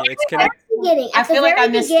 Yeah, Tanya. It's connected. I feel like I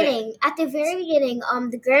missed it. At the very beginning,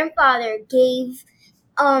 the grandfather gave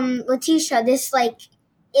Letitia this, like,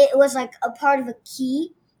 it was like a part of a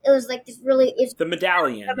key. It was like this really. It's The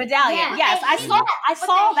medallion. The medallion. Yeah, Yes, I they saw. hid I But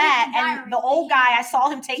saw they that, hid the diary. and the old guy. I saw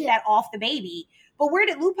him take Yeah. that off the baby. But where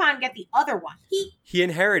did Lupin get the other one? He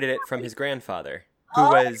inherited it from his grandfather, who Oh,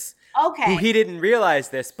 was Okay. who he didn't realize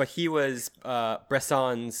this, but he was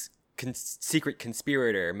Bresson's secret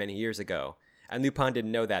conspirator many years ago, and Lupin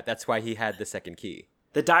didn't know that. That's why he had the second key.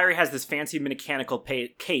 The diary has this fancy mechanical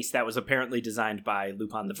case that was apparently designed by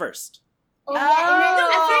Lupin the First. oh, yeah, and then No, Oh.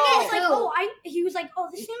 at first it was like, too. he was like,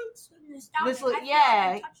 this seems nostalgic. This was- I feel yeah.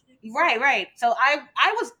 like I touched it. Right. So I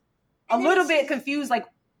was a And then little it's- bit confused, like,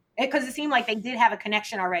 because it seemed like they did have a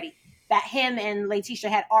connection already. That him and Letitia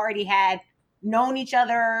had already had known each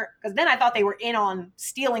other. Because then I thought they were in on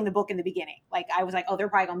stealing the book in the beginning. Like, I was like, oh, they're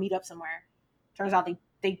probably gonna meet up somewhere. Turns out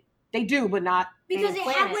they do, but not. they Because didn't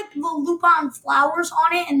it plan had like the Lupin flowers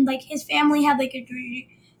on it, and like his family had like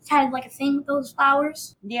a thing with those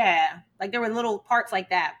flowers. Yeah, like there were little parts like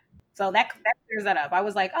that. So that clears that up. I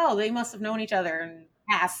was like, oh, they must have known each other and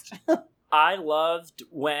passed. I loved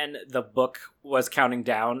when the book was counting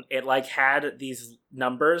down. It like had these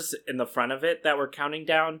numbers in the front of it that were counting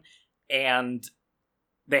down, and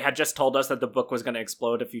they had just told us that the book was going to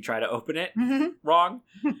explode if you try to open it wrong.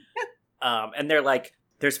 And they're like,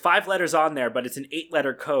 there's 5 letters on there, but it's an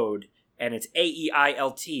 8-letter code, and it's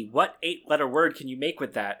AEILT. What 8-letter word can you make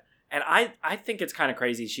with that? And I think it's kind of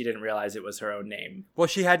crazy she didn't realize it was her own name. Well,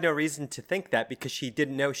 she had no reason to think that because she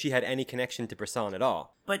didn't know she had any connection to Bresson at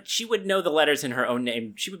all. But she would know the letters in her own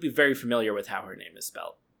name. She would be very familiar with how her name is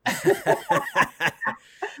spelled.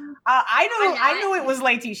 I knew it was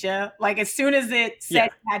Letitia. Like as soon as it said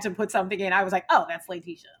you had to put something in, I was like, oh, that's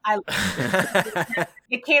Letitia.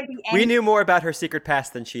 It can't be. We knew more about her secret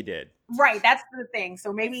past than she did. Right, that's the thing.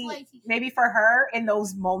 So maybe It's Letitia. maybe for her in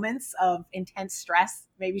those moments of intense stress,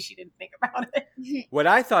 maybe she didn't think about it. What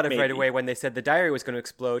I thought of right Maybe. away when they said the diary was going to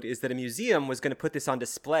explode is that a museum was going to put this on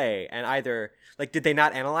display, and either, like, did they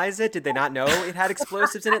not analyze it? Did they not know it had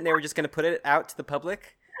explosives in it, and they were just going to put it out to the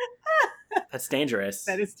public? That's dangerous.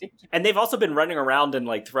 That is dangerous. And they've also been running around and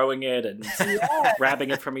like throwing it and grabbing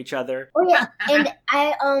it from each other. Oh yeah, and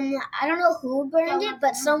I don't know who burned it,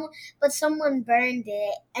 but someone burned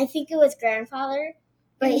it. I think it was grandfather,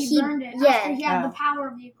 but And he burned it. Yeah, After he had Oh. the power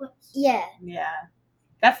of the eclipse. yeah. Yeah,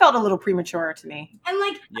 that felt a little premature to me. And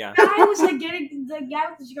like Yeah. the guy was like the guy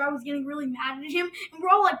with the cigar was getting really mad at him, and we're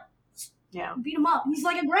all like, Yeah, beat him up. He's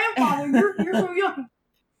like a grandfather. You're so young.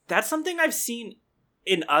 That's something I've seen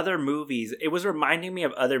in other movies. It was reminding me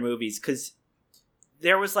of other movies because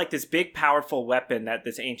there was like this big powerful weapon that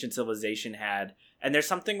this ancient civilization had, and there's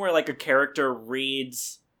something where like a character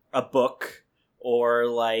reads a book or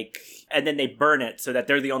like, and then they burn it so that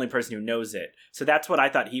they're the only person who knows it. So that's what I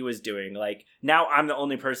thought he was doing. Like, now I'm the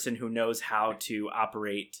only person who knows how to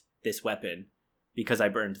operate this weapon because I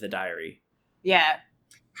burned the diary. yeah.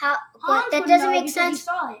 How? But Hans that would doesn't know make because sense. He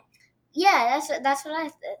saw it. Yeah, that's what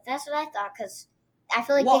I thought. Because I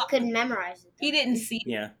feel like Well, they could memorize it. He didn't see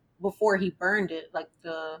Yeah. before he burned it.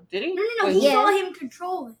 Did he? No. Wait, He Yeah. saw him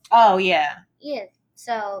control it. Oh yeah. Yeah,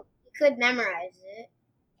 so he could memorize it.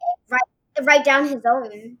 Write down his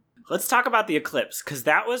own. Let's talk about the eclipse, because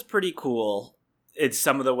that was pretty cool. It's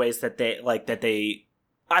some of the ways that they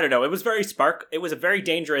I don't know, it was a very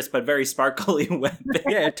dangerous but very sparkly weapon.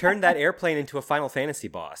 Yeah, it turned that airplane into a Final Fantasy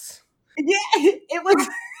boss. Yeah, it was.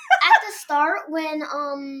 At the start, when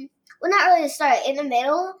not really the start, in the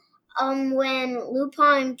middle, when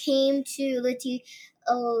Lupin came to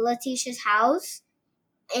Letitia's house,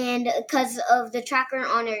 and because of the tracker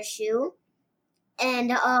on her shoe,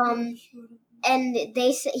 and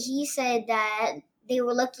he said that they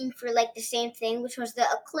were looking for like the same thing, which was the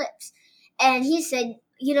eclipse, and he said,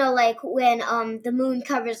 like when the moon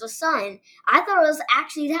covers the sun. I thought it was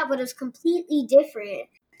actually that, but it was completely different.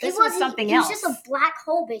 This was something else. It was just a black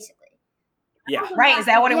hole, basically. Yeah. Right, is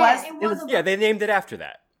that what it was? It It was was. Yeah, they named it after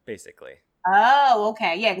that, basically. Oh,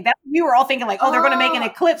 okay. Yeah, we were all thinking like, they're going to make an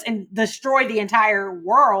eclipse and destroy the entire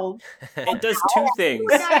world. It does two things.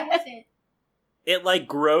 We're not with it. It like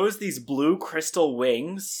grows these blue crystal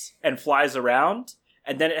wings and flies around,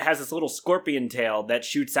 and then it has this little scorpion tail that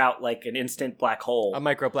shoots out like an instant black hole. A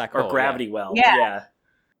micro black or hole. gravity well. Yeah.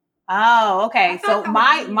 Oh, okay. I So thought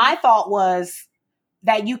that was my thought was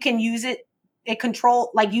that you can use use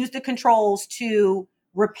the controls to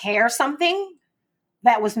repair something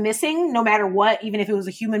that was missing, no matter what, even if it was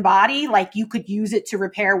a human body. Like you could use it to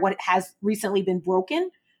repair what has recently been broken,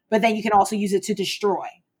 but then you can also use it to destroy.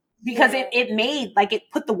 Because it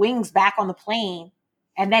put the wings back on the plane,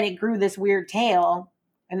 and then it grew this weird tail,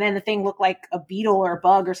 and then the thing looked like a beetle or a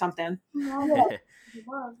bug or something. I thought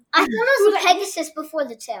it was a Pegasus before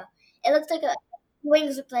the tail. It looked like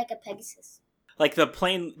wings looked like a Pegasus. Like the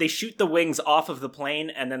plane, they shoot the wings off of the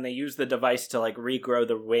plane, and then they use the device to like regrow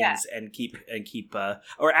the wings and keep.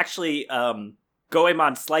 Or actually,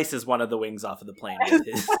 Goemon slices one of the wings off of the plane with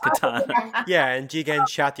his katana. Yeah, and Jigen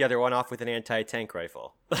shot the other one off with an anti-tank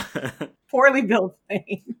rifle. Poorly built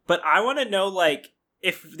thing. But I want to know, like,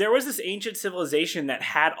 if there was this ancient civilization that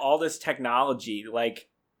had all this technology, like,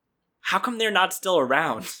 how come they're not still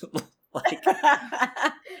around?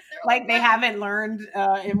 Like they haven't learned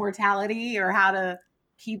immortality or how to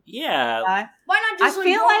keep. Yeah. Why not just I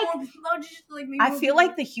feel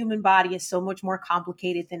like the human body is so much more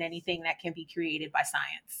complicated than anything that can be created by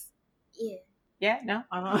science. Yeah. Yeah. No.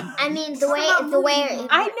 I mean the way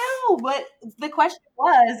I know, but the question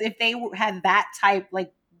was if they had that type,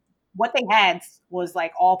 like what they had was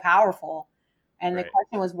like all powerful, and the Right.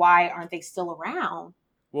 question was why aren't they still around?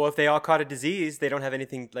 Well, if they all caught a disease, they don't have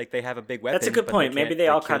anything, like they have a big weapon. That's a good but point. Maybe they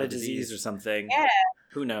all can't caught cure a the disease or something. Yeah.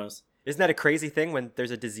 Who knows? Isn't that a crazy thing when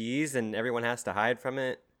there's a disease and everyone has to hide from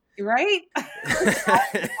it? Right?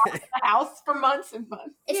 The house for months and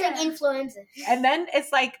months. It's like influenza. And then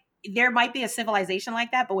it's like there might be a civilization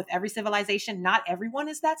like that, but with every civilization, not everyone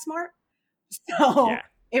is that smart. So Yeah.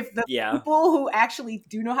 if the people who actually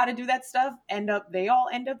do know how to do that stuff they all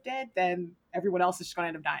end up dead, then everyone else is just going to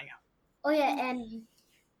end up dying out. Oh yeah, and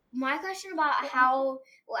my question about how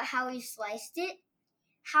he sliced it.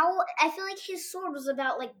 How I feel like his sword was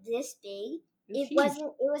about like this big. It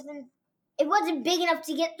wasn't big enough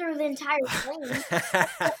to get through the entire plane.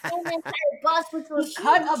 And the entire bus, which was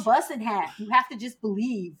Cut huge. a bus in half. You have to just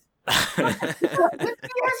believe. It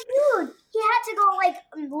was huge. He had to go like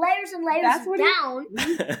layers and layers That's what down.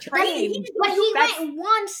 Trained. But he That's- went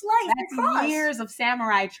one slice across. That's years of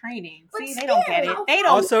samurai training. But See, they don't get it. still. They don't.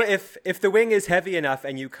 Also, if the wing is heavy enough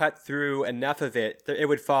and you cut through enough of it, it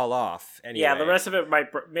would fall off anyway. Yeah, the rest of it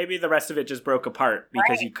maybe the rest of it just broke apart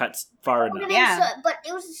because you cut far enough. But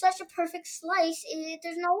it was such a perfect slice.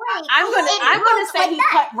 There's no way. I'm gonna say he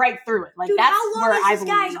cut right through it. Like Dude, that's how long where is I this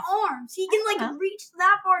guy's believe. arms? He can like Huh? reach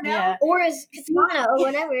that far down. Yeah. Or his katana or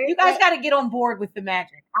whatever. You guys got to get on board with the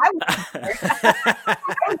magic. I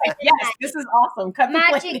was like, yes, this is awesome. Cut the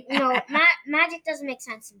magic. plate. No, magic doesn't make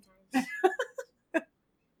sense sometimes.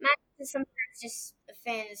 Magic is sometimes just a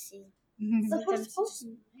fantasy. That's what it's supposed to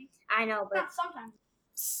be. I know, but Not sometimes.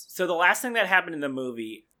 So the last thing that happened in the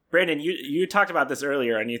movie, Brandon, you talked about this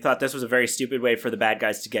earlier, and you thought this was a very stupid way for the bad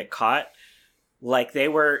guys to get caught. Like they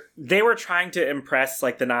were trying to impress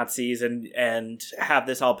like the Nazis and have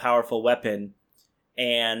this all powerful weapon,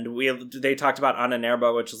 and they talked about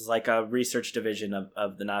Ahnenerbe, which is like a research division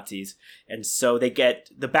of the Nazis, and so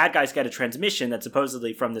the bad guys get a transmission that's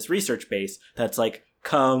supposedly from this research base that's like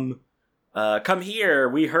come here,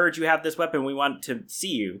 we heard you have this weapon, we want to see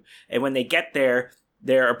you. And when they get there,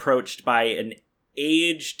 they're approached by an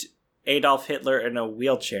aged Adolf Hitler in a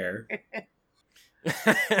wheelchair.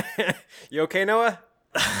 You okay, Noah?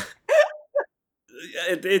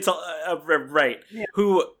 It's right. Yeah.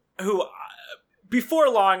 Who before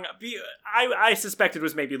long, I suspected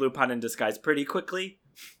was maybe Lupin in disguise pretty quickly.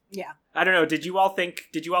 Yeah. I don't know. Did you all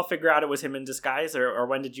figure out it was him in disguise, or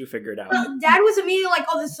when did you figure it out? Dad was immediately like,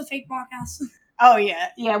 "Oh, this is a fake broadcast." Oh yeah.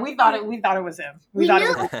 We thought it was him. We thought it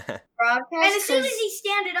was him. Broadcast. And as soon as he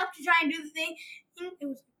standed up to try and do the thing, it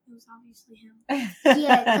was obviously him.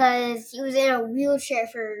 Yeah, because he was in a wheelchair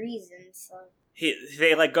for a reason. So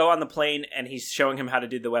They like go on the plane and he's showing him how to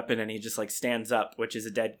do the weapon and he just like stands up, which is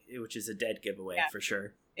a dead giveaway for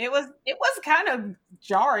sure. It was kind of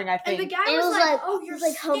jarring, I And think. the guy It was was like, like- "Oh, it you're was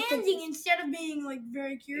like standing," humping- instead of being like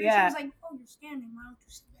very curious. Yeah. He was like, "Oh, you're standing. Why don't you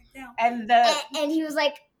sit back down?" And and he was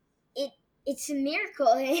like, it's a miracle.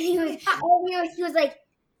 And he was like,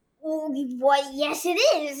 well, what? Yes, it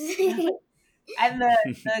is. and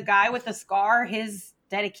the guy with the scar, his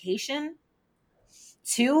dedication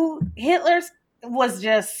to Hitler's was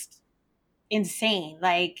just insane.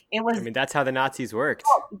 Like it was. I mean, that's how the Nazis worked.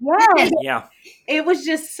 Yeah, Yeah. it was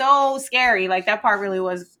just so scary. Like that part really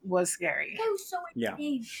was scary. The guy was so Yeah.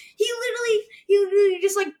 insane. He literally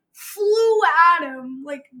just like flew at him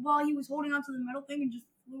like while he was holding onto the metal thing and just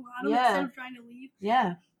flew at him Yeah. instead of trying to leave.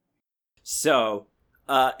 Yeah. So,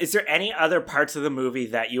 is there any other parts of the movie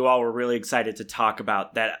that you all were really excited to talk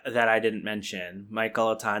about that I didn't mention?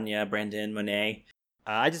 Michael, Tanya, Brandon, Monet.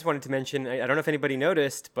 I just wanted to mention, I don't know if anybody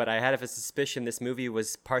noticed, but I had a suspicion this movie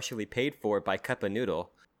was partially paid for by Cup of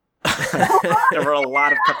Noodle. There were a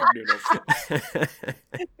lot of cup of noodles.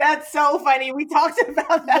 That's so funny. We talked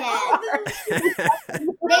about that.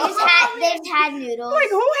 They just had noodles. Like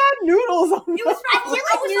who had noodles? On It was I feel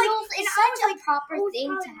like was noodles and is I was such like, a proper oh, it's thing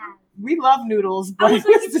to probably- have. We love noodles, I but was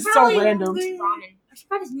like, it's it's just so probably random. Ramen. I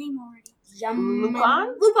forgot his name already. Yum.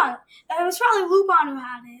 Lupin? Lupin. It was probably Lupin who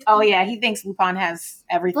had it. Oh yeah, he thinks Lupin has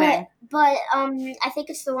everything. But I think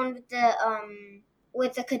it's the one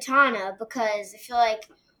with the katana, because I feel like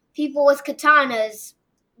people with katanas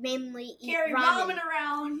mainly eat Carry ramen. ramen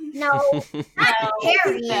around. No, not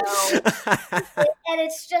carry. No. And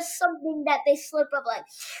it's just something that they slip up like,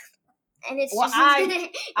 and it's Well, just.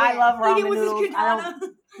 I love Like it ramen was his noodles. I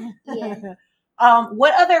katana. don't.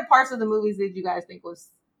 What other parts of the movies did you guys think was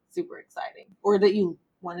super exciting, or that you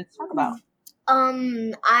wanted to talk about?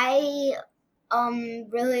 I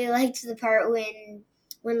really liked the part when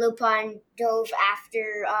Lupin dove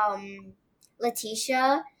after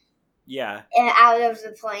Letitia Yeah. out of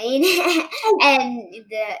the plane, and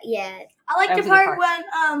I like That the was a good part part.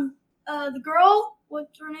 when the girl,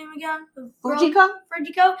 what's her name again? The girl-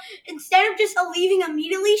 Fujiko? Instead of just leaving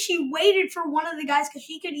immediately, she waited for one of the guys because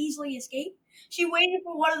she could easily escape. She waited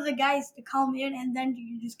for one of the guys to come in, and then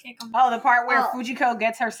you just kick him. Oh, the part where Oh. Fujiko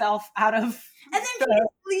gets herself out of And then she just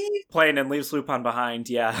leaves. Plane and leaves Lupin behind.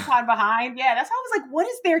 Yeah. Lupin behind. Yeah, that's why I was like, what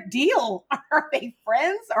is their deal? Are they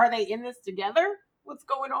friends? Are they in this together? What's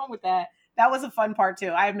going on with that? That was a fun part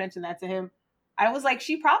too. I had mentioned that to him. I was like,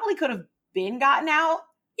 she probably could have been gotten out,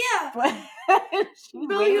 Yeah. but she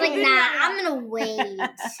Really waited. like, nah, I'm gonna wait.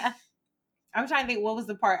 I'm trying to think what was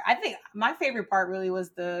the part. I think my favorite part really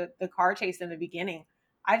was the car chase in the beginning.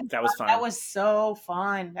 That was fun. That was so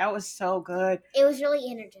fun. That was so good. It was really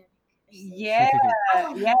energetic. Yeah,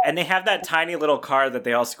 yeah. And they have that tiny little car that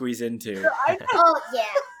they all squeeze into. Oh yeah.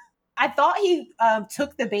 I thought he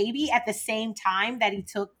took the baby at the same time that he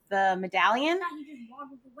took the medallion. He just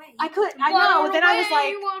waddled away. I know. But then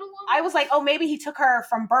I was like, oh, maybe he took her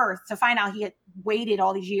from birth. To find out he had waited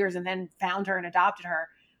all these years and then found her and adopted her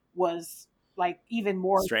was like even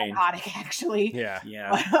more Strange. psychotic, actually. Yeah.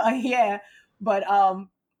 Yeah. Yeah. But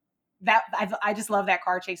that I just love that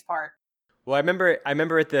car chase part. Well, I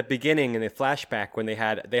remember at the beginning in the flashback when they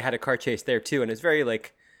had a car chase there too, and it was very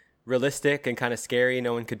like realistic and kind of scary.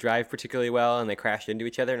 No one could drive particularly well, and they crashed into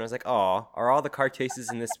each other. And I was like, "Oh, are all the car chases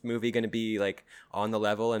in this movie going to be like on the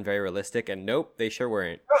level and very realistic?" And nope, they sure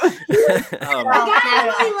weren't. The guy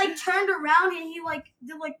actually like turned around and he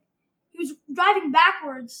was driving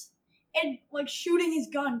backwards and like shooting his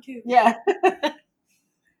gun too. Yeah.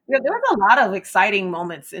 Yeah, there was a lot of exciting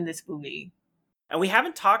moments in this movie. And we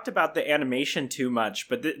haven't talked about the animation too much,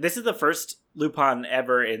 but this is the first Lupin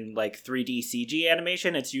ever in like 3D CG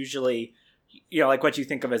animation. It's usually, like what you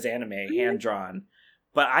think of as anime, hand-drawn.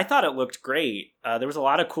 But I thought it looked great. There was a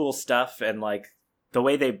lot of cool stuff, and like the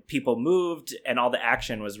way people moved and all the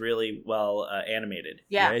action was really well animated.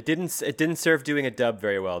 Yeah. It didn't serve doing a dub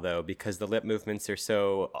very well though, because the lip movements are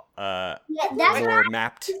so Yeah, that's more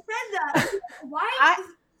mapped. He said that. Why is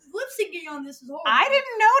lip syncing on this is horrible? I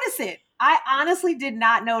didn't notice it. I honestly did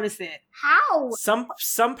not notice it. how.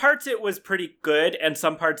 Some parts it was pretty good, and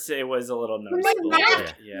some parts it was a little When they noticeable.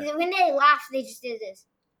 laughed, Yeah. when they laughed, they just did this.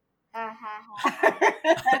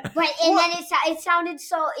 But and then it sounded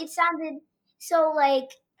so like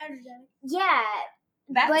Energetic. yeah.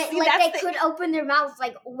 But they could open their mouths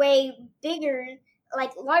like way bigger,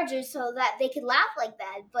 like larger, so that they could laugh like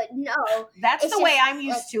that. But no, That's it's the way just, I'm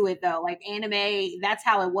used to it, though. Like anime, that's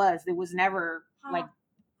how it was. It was never like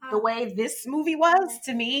the way this movie was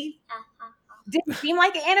to me. Didn't seem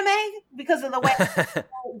like an anime because of the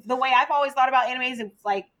way I've always thought about animes. It's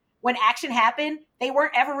like when action happened, they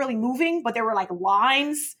weren't ever really moving, but there were like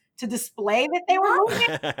lines to display that they were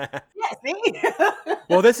moving. Yeah, see?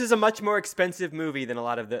 Well, this is a much more expensive movie than a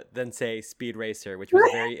lot of than say Speed Racer, which was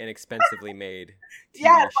a very inexpensively made TV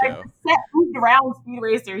yeah, show. like the set moved around Speed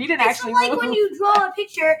Racer. He didn't It's actually like move. when you draw a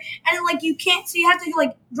picture and like you can't, so you have to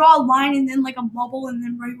like draw a line and then like a bubble and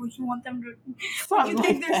then write what you want them to. What you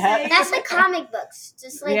think they're saying. that's like comic books.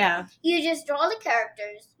 Just like Yeah. you just draw the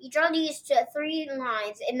characters. You draw these 3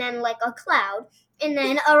 lines, and then like a cloud, and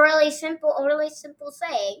then a really simple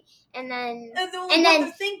saying, and then And then And what then-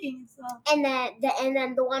 they're thinking and stuff. and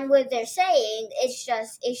then the one where they're saying it's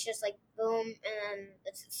just like boom, and then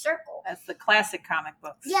it's a circle. That's the classic comic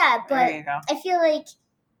books. Yeah, but there you go. I feel like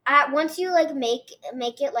once you like make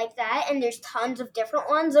it like that, and there's tons of different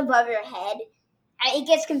ones above your head, it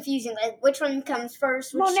gets confusing. Like which one comes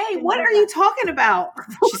first? Which Monet, one what comes are you last. talking about?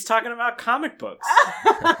 She's talking about comic books.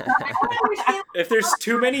 I don't understand. If there's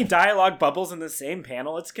too many dialogue bubbles in the same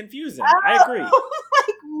panel, it's confusing. I agree.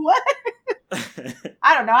 Like what?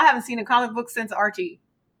 I don't know. I haven't seen a comic book since Archie.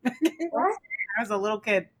 I was a little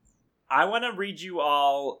kid. I want to read you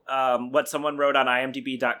all what someone wrote on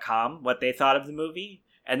IMDb.com, what they thought of the movie,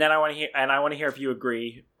 and then I want to hear if you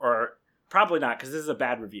agree, or probably not, because this is a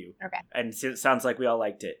bad review. Okay. And it sounds like we all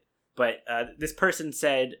liked it. But this person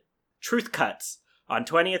said, "Truth Cuts" on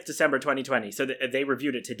 20th December 2020. So they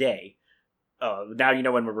reviewed it today. Now you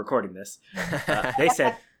know when we're recording this. They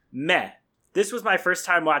said, "Meh. This was my first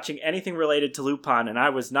time watching anything related to Lupin, and I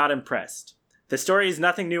was not impressed. The story is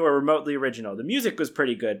nothing new or remotely original. The music was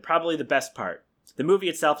pretty good, probably the best part. The movie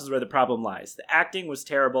itself is where the problem lies. The acting was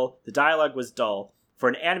terrible, the dialogue was dull. For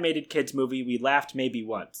an animated kids movie, we laughed maybe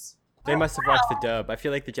once." They must have watched the dub. I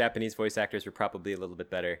feel like the Japanese voice actors were probably a little bit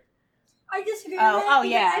better. I disagree. Oh, with that oh,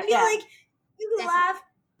 because yeah, I feel yeah. like you can laugh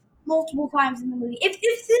multiple times in the movie. If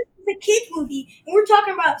this is a kids movie and we're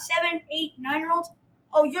talking about 7, 8, 9-year-olds,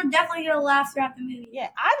 oh, you're definitely gonna laugh throughout the movie. Yeah,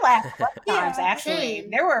 I laughed a lot of times. Yeah, Actually, same.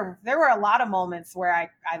 there were a lot of moments where I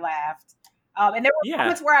laughed, and there were Yeah.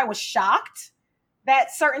 moments where I was shocked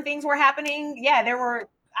that certain things were happening. Yeah, there were.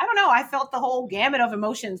 I don't know. I felt the whole gamut of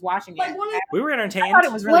emotions watching Like it. one of We were I entertained. thought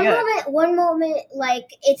it was really good. One moment, like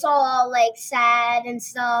it's all like sad and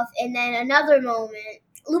stuff, and then another moment,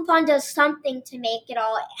 Lupin does something to make it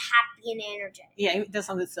all happy and energetic. Yeah, he does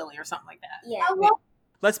something silly or something like that. Yeah. I love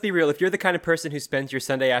Let's be real. If you're the kind of person who spends your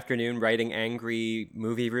Sunday afternoon writing angry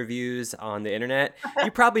movie reviews on the internet,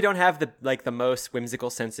 you probably don't have the most whimsical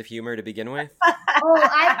sense of humor to begin with. Oh,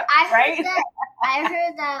 I Right? heard that. I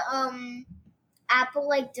heard that Apple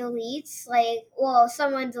like deletes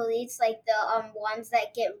someone deletes like the ones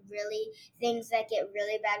that get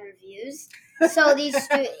really bad reviews. So these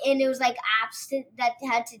and it was like apps that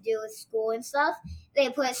had to do with school and stuff. They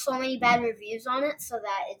put so many bad reviews on it so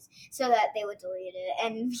that they would delete it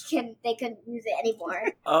and they couldn't use it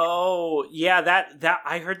anymore. Oh, yeah, that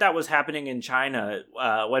I heard that was happening in China.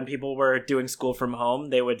 When people were doing school from home,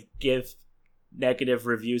 they would give negative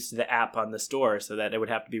reviews to the app on the store so that it would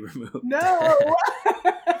have to be removed. No.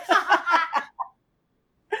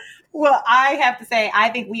 Well, I have to say, I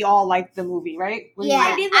think we all liked the movie, right? Yeah,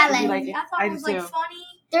 I did I that like movie. it. I thought I it did was like too. funny.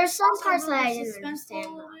 There's some Also, parts a that I little didn't suspenseful understand. a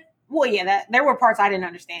little bit. Well, yeah, there were parts I didn't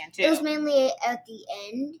understand too. It was mainly at the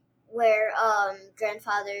end where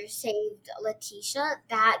grandfather saved Letitia.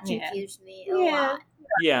 That Yeah. confused me a Yeah. lot.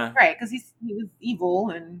 Yeah, Right, because he was evil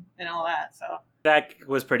and all that. So that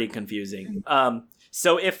was pretty confusing.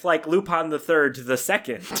 So if like Lupin the Third, the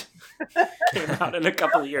second, came out in a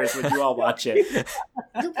couple of years, would you all watch it?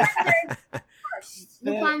 Lupin third first.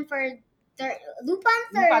 Lupin third. Lupin Lupin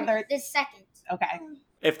third. third. The second. okay,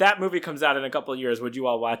 If that movie comes out in a couple of years, would you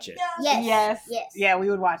all watch it? Yeah. Yes. yes, yeah, we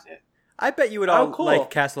would watch it. I bet you would all cool.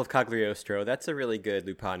 like Castle of Cagliostro. That's a really good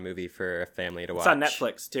Lupin movie for a family to watch. It's on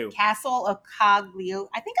Netflix too. Castle of Caglio.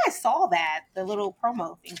 I think I saw that the little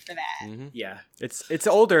promo thing for that. Hmm Yeah. It's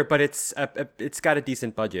older, but it's got a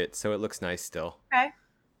decent budget, so it looks nice still. Okay,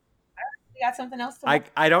 you got something else to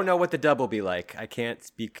I don't know what the dub will be like. I can't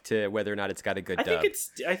speak to whether or not it's got a good I dub.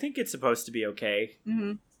 think it's supposed to be okay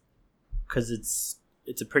Mm-hmm. because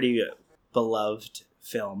it's a pretty beloved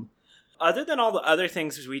film. Other than all the other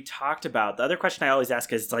things we talked about, the other question I always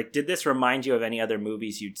ask is like, did this remind you of any other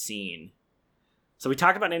movies you'd seen? So we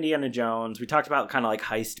talked about Indiana Jones. We talked about kind of like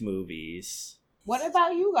heist movies. What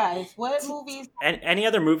about you guys? What movies? And any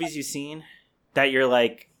other movies you've seen that you're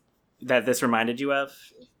like, that this reminded you of?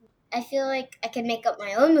 I feel like I could make up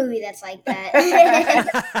my own movie that's like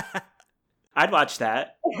that. I'd watch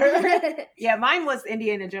that. Yeah, mine was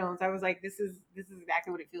Indiana Jones. I was like, this is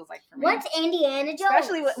exactly what it feels like for me. What's Indiana Jones?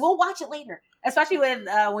 Especially we'll watch it later. Especially when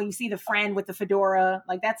you see the friend with the fedora,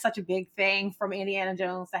 like that's such a big thing from Indiana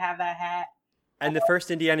Jones to have that hat. And the first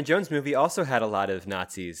Indiana Jones movie also had a lot of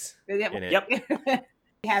Nazis in it. Yep.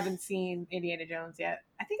 We haven't seen Indiana Jones yet.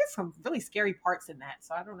 I think there's some really scary parts in that,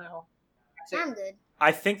 so I don't know. I'm good.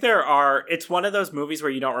 I think it's one of those movies where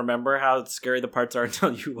you don't remember how scary the parts are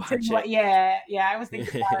until you watch it. Yeah. I was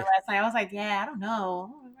thinking about it last night. I was like, I don't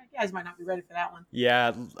know. You guys might not be ready for that one.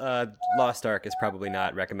 Yeah, Lost Ark is probably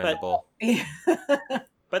not recommendable.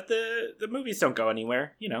 But the movies don't go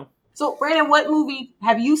anywhere, So, Brandon, what movie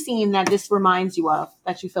have you seen that this reminds you of?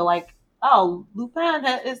 That you feel like, oh, Lupin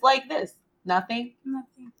is like this? Nothing?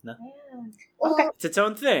 Nothing. No. Yeah. Well, Okay. It's its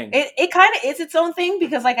own thing. It kind of is its own thing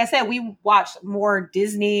because, like I said, we watched more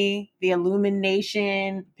Disney, the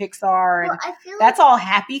Illumination, Pixar. well, And I feel that's all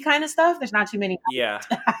happy kind of stuff. There's not too many Yeah.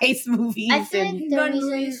 heist movies. I feel like the Gun reason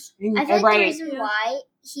movies. I feel like the Right. reason why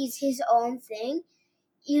he's his own thing,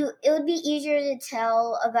 it would be easier to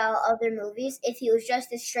tell about other movies if he was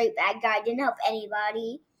just a straight bad guy, didn't help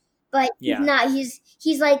anybody. But Yeah. he's not. He's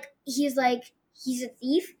a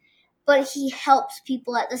thief, but he helps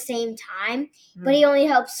people at the same time. But he only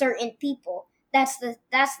helps certain people. That's the.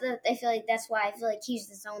 I feel like that's why I feel like he's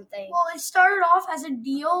his own thing. Well, it started off as a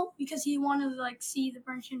deal because he wanted to see the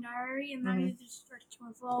Princeton Diary, and then it just started to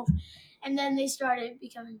evolve, and then they started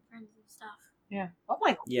becoming friends and stuff. Yeah. Oh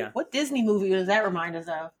my. Yeah. What Disney movie does that remind us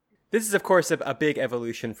of? This is, of course, a big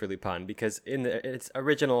evolution for Lupin because in its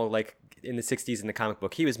original, in the 60s in the comic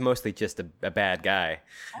book, he was mostly just a bad guy.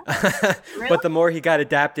 Really? But the more he got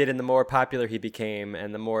adapted and the more popular he became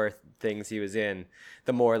and the more things he was in,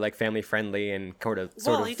 the more family friendly and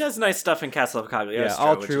He does nice stuff in Castle of Cagliostro. yeah,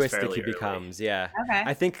 altruistic he becomes. Yeah. Okay.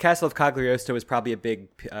 I think Castle of Cagliostro was probably a big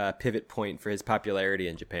pivot point for his popularity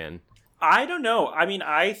in Japan. I don't know. I mean,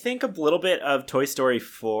 I think a little bit of Toy Story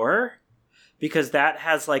 4 because that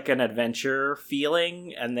has an adventure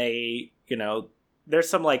feeling and there's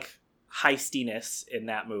some heistiness in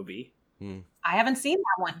that movie. I haven't seen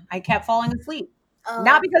that one. I kept falling asleep. Oh.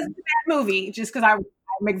 Not because it's a bad movie, just because I'm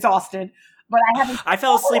exhausted. But I haven't. I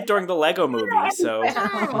fell asleep during the Lego movie, so Every time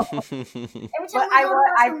But we go to watch a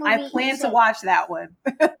I movie, plan he's to like- watch that one.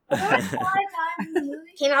 One time in the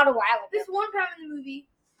movie, Came out a while ago. this one time in the movie,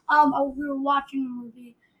 we were watching a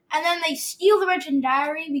movie, and then they steal the Princeton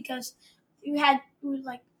Diary because it was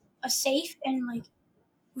a safe, and it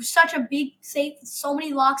was such a big safe with so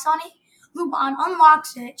many locks on it. Lupin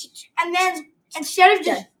unlocks it, and then instead of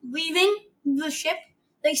just leaving the ship,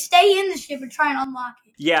 they stay in the ship and try and unlock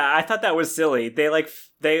it. yeah, I thought that was silly. They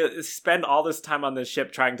spend all this time on the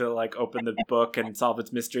ship trying to open the book and solve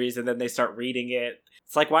its mysteries, and then they start reading it.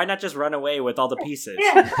 It's why not just run away with all the pieces?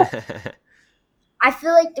 Yeah. I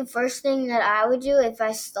feel like the first thing that I would do if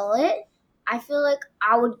I stole it, I feel like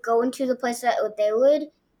I would go into the place that they would,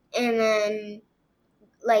 and then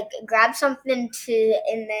grab something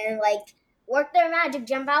and then work their magic,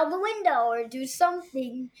 jump out of the window, or do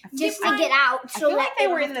something just to get out. I So feel that like they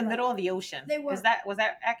were don't in have the to middle of the ocean. They were. Was that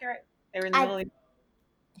accurate? They were in the middle of the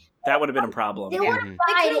That would have been a problem. They would have Mhm.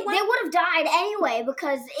 died. They would have died anyway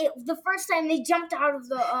because the first time they jumped out of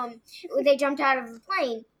the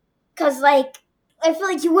plane. Because I feel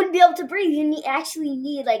like you wouldn't be able to breathe. You need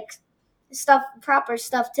proper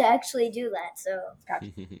stuff to actually do that. So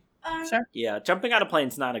Sure. Yeah, jumping out of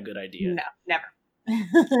planes not a good idea. No, never.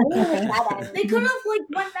 They could have went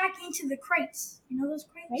back into the crates. You know those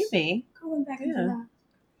crates? Maybe. Could have went back into Yeah. that.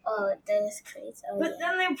 oh, those crates. Oh, But yeah.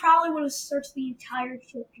 then they probably would have searched the entire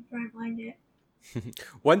ship to try and find it.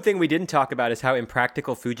 One thing we didn't talk about is how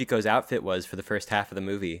impractical Fujiko's outfit was for the first half of the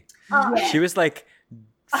movie. Oh, She was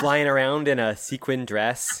flying around in a sequin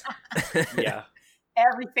dress. Yeah.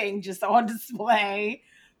 Everything just on display.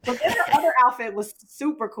 But then her other outfit was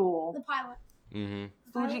super The cool. pilot. hmm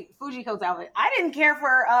Fujiko's outfit. I didn't care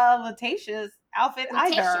for Letitia's outfit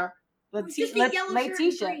either. It was just a yellow shirt and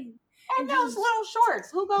Letitia. green. And those little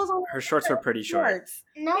shorts. Who goes on Her shorts were pretty short. shorts?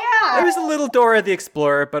 No. Yeah. It was a little Dora the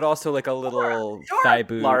Explorer, but also a little Sure. thigh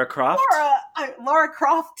boot. Lara Croft. Laura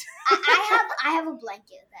Croft. I have a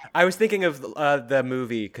blanket of that. I was thinking of the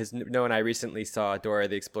movie because Noah and I recently saw Dora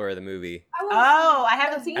the Explorer, the movie. I was, Oh, I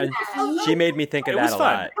haven't seen And that. she made me think of It that was a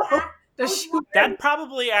fun. lot. The shoe. That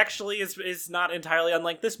probably actually is not entirely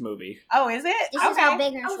unlike this movie. Oh, is it? This is how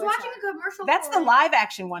big her I was shorts watching are. a commercial. That's for the it. live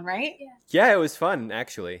action one, right? Yeah, it was fun,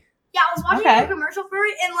 actually. Yeah, I was watching Okay. a commercial for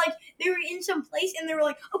it, and like they were in some place, and they were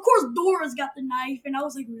like, "Of course, Dora's got the knife," and I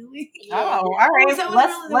was like, "Really?" Oh, all right. That was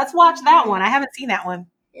Let's really let's good. watch that one. I haven't seen that one.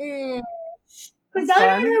 Mm. Because That's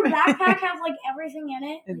doesn't fun. her backpack have like everything in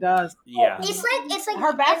it? It does. Yeah. It's like Her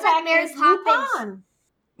it's backpack like Mary is Poppins. Lupin.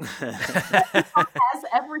 Has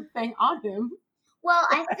everything on him. Well,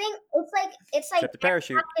 I think it's like Except the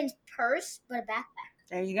parachute. Mary Poppins' purse, but a backpack.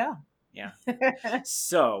 There you go. Yeah.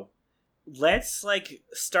 So let's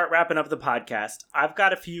start wrapping up the podcast. I've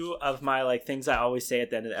got a few of my things I always say at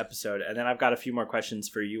the end of the episode, and then I've got a few more questions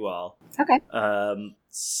for you all. Okay.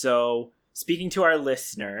 So speaking to our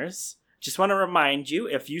listeners, just want to remind you,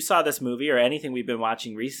 if you saw this movie or anything we've been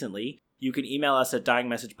watching recently, you can email us at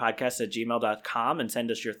dyingmessagepodcast@gmail.com and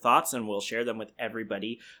send us your thoughts, and we'll share them with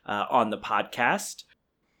everybody on the podcast.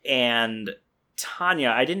 And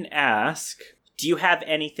Tanya, I didn't ask, do you have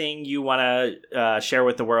anything you want to share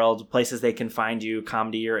with the world, places they can find you,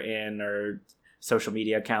 comedy you're in, or social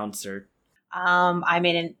media accounts? Or I'm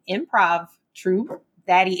in an improv troupe,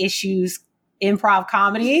 Daddy Issues Improv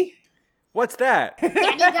Comedy. What's that?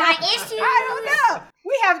 Daddy got issues. I don't know.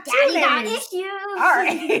 We have two Daddy got names. issues. All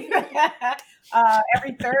right.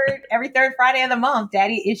 every third Friday of the month,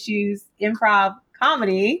 Daddy Issues Improv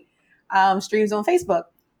Comedy streams on Facebook.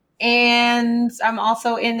 And I'm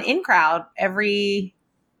also in Crowd every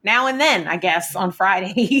now and then, I guess, on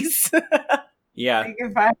Fridays. yeah, You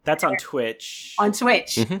can find that's on Twitch. on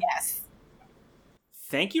Twitch. Mhm. Yes.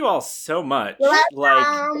 Thank you all so much.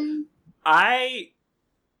 I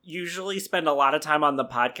usually spend a lot of time on the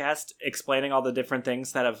podcast explaining all the different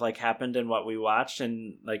things that have happened and what we watched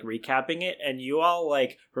and recapping it, and you all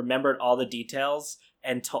remembered all the details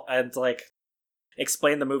and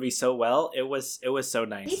explained the movie so well. It was so At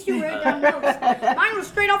nice. least you wrote down notes. Mine was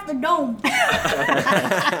straight off the dome.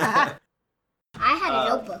 I had a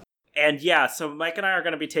notebook. And yeah, so Mike and I are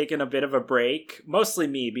going to be taking a bit of a break, mostly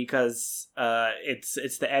me, because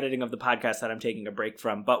it's the editing of the podcast that I'm taking a break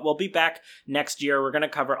from. But we'll be back next year. We're going to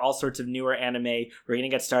cover all sorts of newer anime. We're going to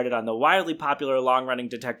get started on the wildly popular long-running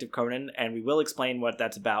Detective Conan, and we will explain what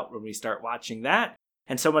that's about when we start watching that.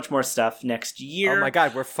 And so much more stuff next year. Oh my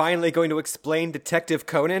god, we're finally going to explain Detective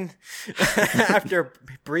Conan after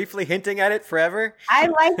briefly hinting at it forever. I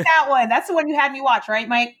like that one. That's the one you had me watch, right,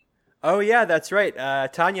 Mike? Oh yeah, that's right.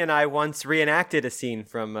 Tanya and I once reenacted a scene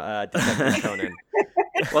from Detective Conan.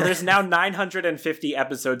 Well, there's now 950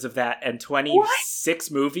 episodes of that and 26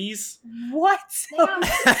 movies. What?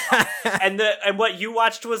 And what you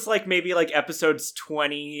watched was maybe episodes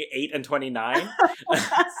 28 and 29.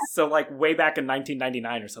 So way back in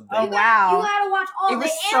 1999 or something. Oh, wow. You gotta watch all It of it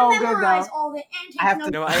was and so good, memorize though. all of it and take I have notes.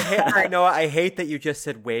 to- No, I hate that you just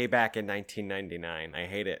said way back in 1999. I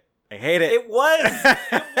hate it. It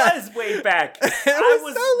was way back. It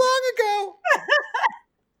was so long ago.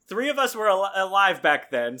 3 of us were alive back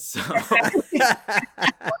then, so Technically,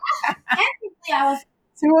 I was.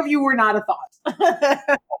 2 of you were not a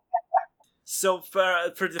thought. So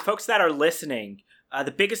for the folks that are listening,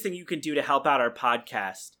 the biggest thing you can do to help out our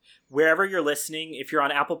podcast, wherever you're listening, if you're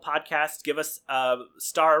on Apple Podcasts, give us a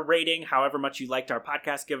star rating, however much you liked our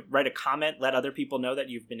podcast. Write a comment, let other people know that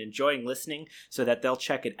you've been enjoying listening so that they'll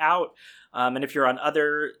check it out. And if you're on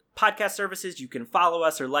other podcast services, you can follow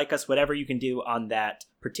us or like us, whatever you can do on that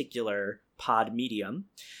particular pod medium.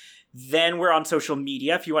 Then we're on social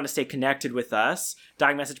media if you want to stay connected with us.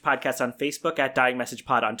 Dying Message Podcast on Facebook, at Dying Message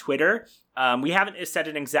Pod on Twitter. We haven't set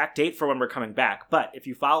an exact date for when we're coming back, but if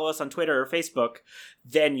you follow us on Twitter or Facebook,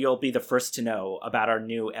 then you'll be the first to know about our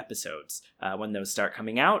new episodes when those start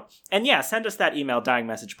coming out. And yeah, send us that email,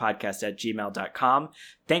 dyingmessagepodcast@gmail.com.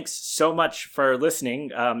 Thanks so much for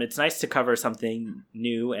listening. It's nice to cover something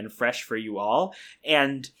new and fresh for you all.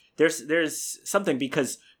 And there's something,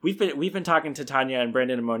 because we've been talking to Tanya and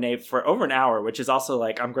Brandon and Monet for over an hour, which is also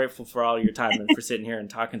I'm grateful for all your time and for sitting here and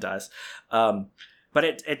talking to us. But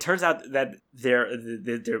it turns out that there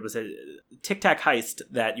was a Tic Tac heist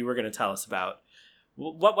that you were going to tell us about.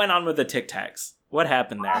 What went on with the Tic Tacs? What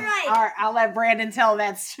happened there? All right. All right, I'll let Brandon tell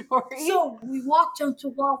that story. So we walked up to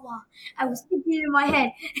Wawa. I was thinking in my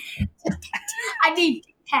head, I need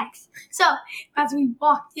Tic Tacs. So as we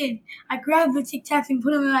walked in, I grabbed the Tic Tacs and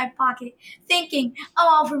put them in my pocket, thinking,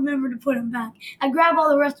 I'll remember to put them back. I grab all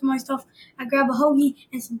the rest of my stuff. I grab a hoagie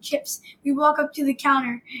and some chips. We walk up to the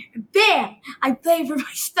counter, and bam! I pay for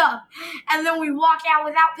my stuff. And then we walk out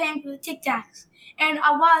without paying for the Tic Tacs. And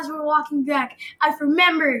as we're walking back, I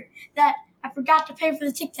remembered that I forgot to pay for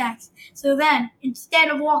the Tic Tacs. So then, instead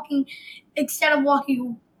of walking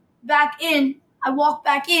back in. I walk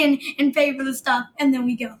back in and pay for the stuff, and then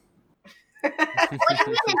we go. What do you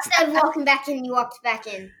mean instead of walking back in, you walked back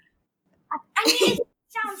in? I mean, it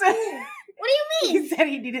sounds cool. What do you mean? He said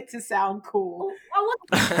he needed to sound cool. I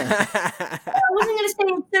wasn't going to say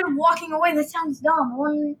instead of walking away. That sounds dumb. I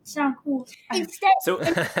want to sound cool. Instead So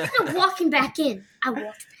of walking back in, I walked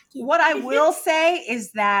back in. What I will say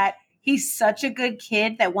is that he's such a good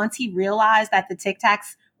kid that once he realized that the Tic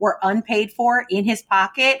Tacs were unpaid for in his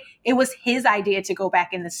pocket, it was his idea to go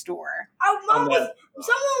back in the store. Someone was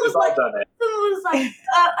We've all like, done it.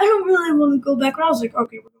 I don't really want to go back. And I was like,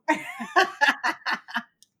 okay, we're going.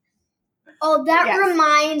 Oh, that Yes.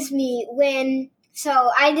 reminds me so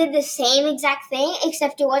I did the same exact thing,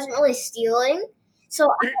 except it wasn't really stealing.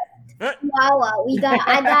 So Wawa,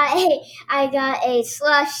 I got a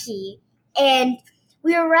slushie, and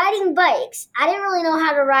we were riding bikes. I didn't really know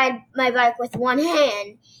how to ride my bike with one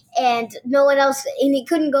hand, and no one else, and it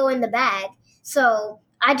couldn't go in the bag. So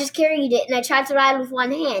I just carried it, and I tried to ride with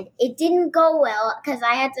one hand. It didn't go well because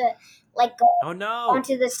I had to go oh no.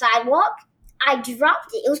 onto the sidewalk. I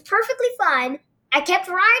dropped it. It was perfectly fine. I kept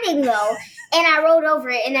riding though, and I rode over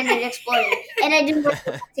it, and then it exploded. And I didn't have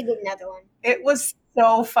to get another one. It was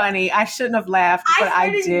so funny. I shouldn't have laughed, but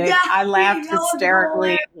I did. I laughed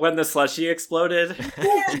hysterically. When the slushie exploded.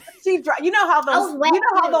 You know how those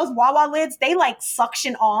Wawa lids, they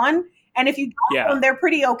suction on, and if you drop them, they're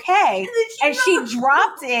pretty okay. And she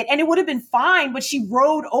dropped it, and it would have been fine, but she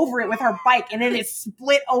rode over it with her bike, and then it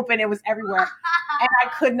split open. It was everywhere, and I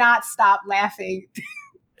could not stop laughing.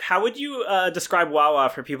 How would you describe Wawa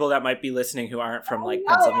for people that might be listening who aren't from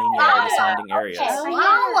Pennsylvania or the surrounding areas? Okay,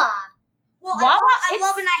 Wawa. Well, Wawa, I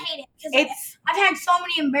love and I hate it because I've had so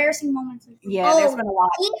many embarrassing moments. Yeah, there's been a lot.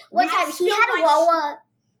 One time he had a Wawa.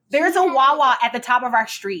 There's a Wawa at the top of our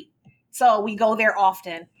street, so we go there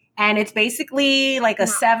often. And it's basically like a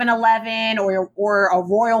 7-Eleven or a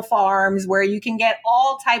Royal Farms where you can get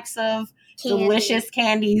all types of delicious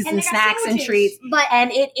candies and snacks and treats.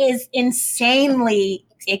 And it is insanely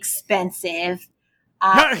expensive.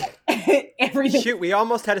 Everything. Shoot, we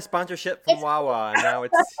almost had a sponsorship from Wawa, and now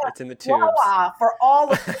it's in the tubes. Wawa for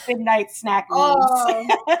all of the midnight snack needs. Don't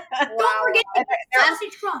forget the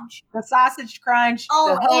sausage crunch. The sausage crunch.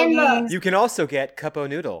 Oh, the hoagies, You can also get Cupo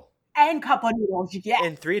Noodle. and cup of noodles. Yeah.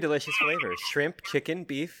 In 3 delicious flavors: shrimp, chicken,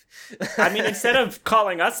 beef. I mean, instead of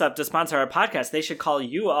calling us up to sponsor our podcast, they should call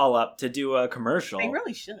you all up to do a commercial. They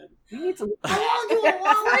really should. We need to. I want to do a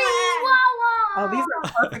Wawa. Oh, these are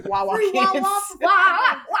perfect Wawa Free kids.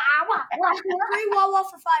 Wawa for free Wawa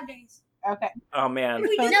for 5 days. Okay. Oh man. No,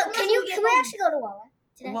 can we actually go to Wawa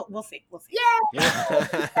today? We'll see. We'll see.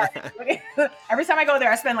 Yeah. Every time I go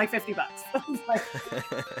there, I spend like $50.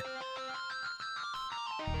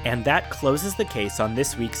 And that closes the case on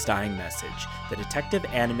this week's Dying Message, the Detective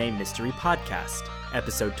Anime Mystery Podcast,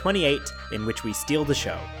 episode 28, in which we steal the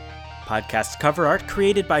show. Podcast cover art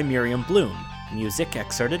created by Miriam Bloom. Music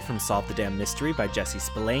excerpted from Solve the Damn Mystery by Jesse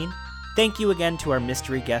Spillane. Thank you again to our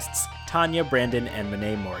mystery guests, Tanya, Brandon, and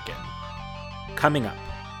Renee Morgan. Coming up,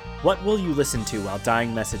 what will you listen to while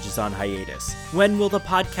Dying Message is on hiatus? When will the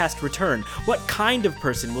podcast return? What kind of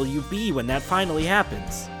person will you be when that finally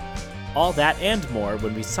happens? All that and more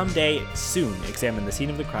when we someday soon examine the scene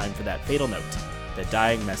of the crime for that fatal note, the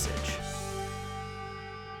dying message.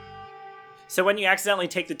 So when you accidentally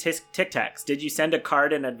take the Tic Tacs, did you send a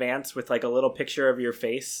card in advance with like a little picture of your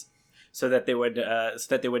face so that they would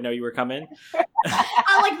know you were coming?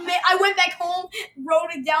 I went back home, wrote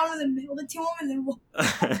it down, and then mailed it to him, and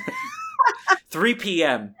then 3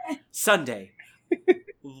 p.m. Sunday.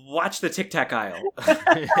 Watch the Tic Tac aisle.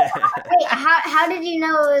 Wait, how did you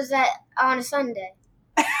know it was on a Sunday?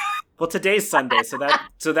 Well, today's Sunday,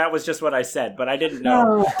 so that was just what I said, but I didn't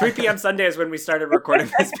know. 3 p.m. Sunday is when we started recording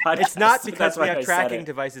this podcast. It's not so because that's we why I have said tracking it.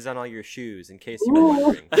 devices on all your shoes, in case you were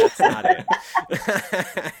wondering. That's not it.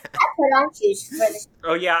 I put on shoes for this.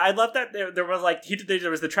 Oh yeah, I love that there was like there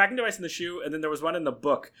was the tracking device in the shoe, and then there was one in the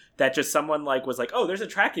book that just someone was like, oh, there's a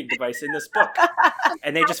tracking device in this book,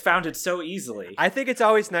 and they just found it so easily. I think it's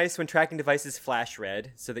always nice when tracking devices flash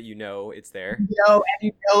red so that you know it's there. And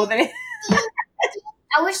you know that.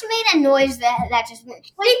 I wish you made a noise that just went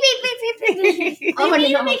beep, beep, beep, beep, beep. you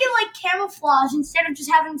need to make it like camouflage instead of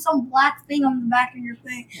just having some black thing on the back of your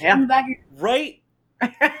thing. Yeah. On the back of your... Right?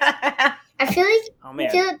 I feel like Oh man.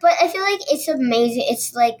 I feel like it's amazing.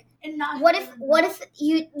 It's like And not what if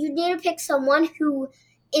you need to pick someone who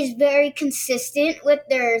is very consistent with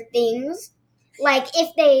their things. Like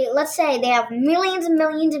if let's say they have millions and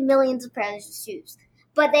millions and millions of pairs of shoes,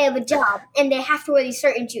 but they have a job and they have to wear these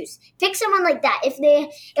certain shoes. Pick someone like that. If they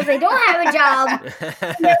don't have a job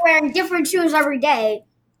and they're wearing different shoes every day,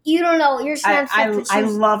 You don't know. You're I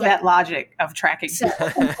love that logic of tracking. So,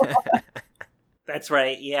 That's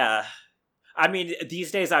right. Yeah. I mean,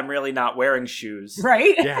 these days I'm really not wearing shoes.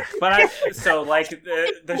 right? Yeah. But so like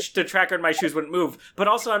the tracker in my shoes wouldn't move, but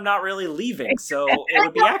also I'm not really leaving, so it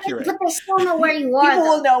would be accurate. but they still know where you are. People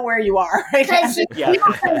will know where you are. Right? Because you Yeah.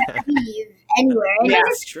 don't have to leave anywhere. And, Yeah.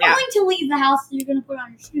 That's true. Going to leave the house, you're gonna put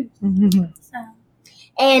on your shoes. So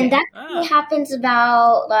and that Ah. happens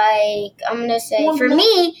about, like, I'm going to say, for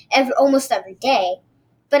me, almost every day.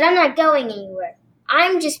 But I'm not going anywhere.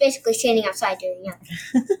 I'm just basically standing outside doing nothing.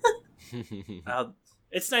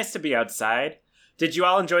 It's nice to be outside. Did you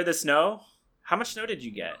all enjoy the snow? How much snow did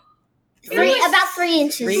you get? About 3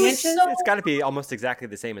 inches. 3 inches? It's got to be almost exactly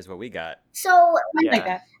the same as what we got. So, Yeah. Like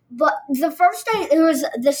that. but the first day,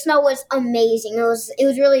 the snow was amazing. It was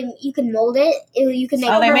really, you could mold it. You could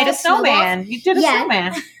make Oh, they made a snowball. snowman. You did a Yeah.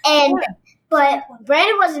 snowman. And but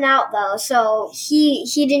Brandon wasn't out though, so he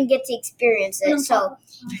didn't get to experience it. So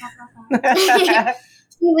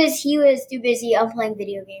he was too busy playing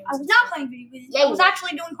video games. I was not playing video games. Yeah, I was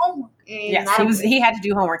actually doing homework. Yes, he had to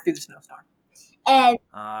do homework through the snowstorm. And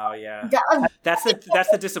Oh yeah. the, That's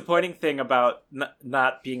the disappointing thing about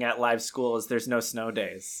not being at live school is there's no snow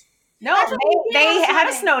days. No, That's what we they did on had a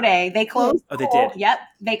Friday. snow day. They closed. Oh, they school. did? Yep,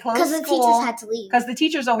 they closed because the school teachers had to leave. because the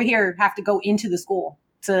teachers over here have to go into the school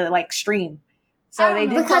to like stream. So they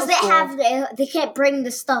did Because close school. they can't bring the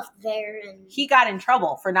stuff there. And He got in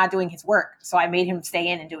trouble for not doing his work, so I made him stay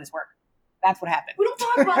in and do his work. That's what happened. We don't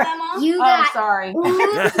talk about that, Mom. you Oh, got sorry. in trouble.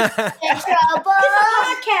 It's a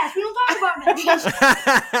podcast. We don't talk about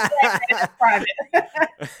that. Private.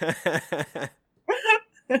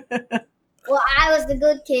 Well, I was the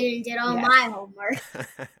good kid and did all Yes. my homework.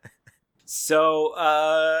 So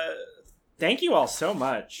thank you all so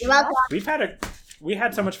much. You're welcome. We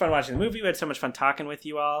had so much fun watching the movie. We had so much fun talking with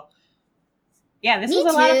you all. Yeah, this Me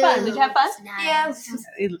was a lot of too. fun. Did you have fun? Nice.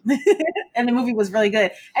 And the movie was really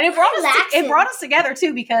good, and it brought Relaxing. us together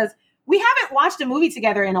too because we haven't watched a movie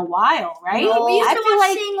together in a while, right? No. We used I to feel watch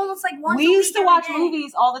like Sing almost like once we a week used to every watch day.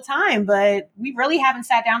 movies all the time, but we really haven't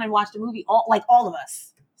sat down and watched a movie all of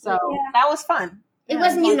us. So Yeah. that was fun. It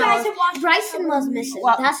wasn't You you guys know. have watched Bryson was missing.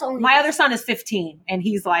 Well, That's the only. My other son is 15, and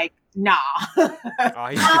he's like, nah. Oh,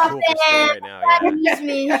 he's too cool for school right now. Yeah. Excuse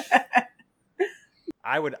me.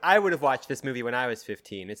 I would have watched this movie when I was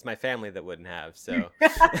 15. It's my family that wouldn't have. So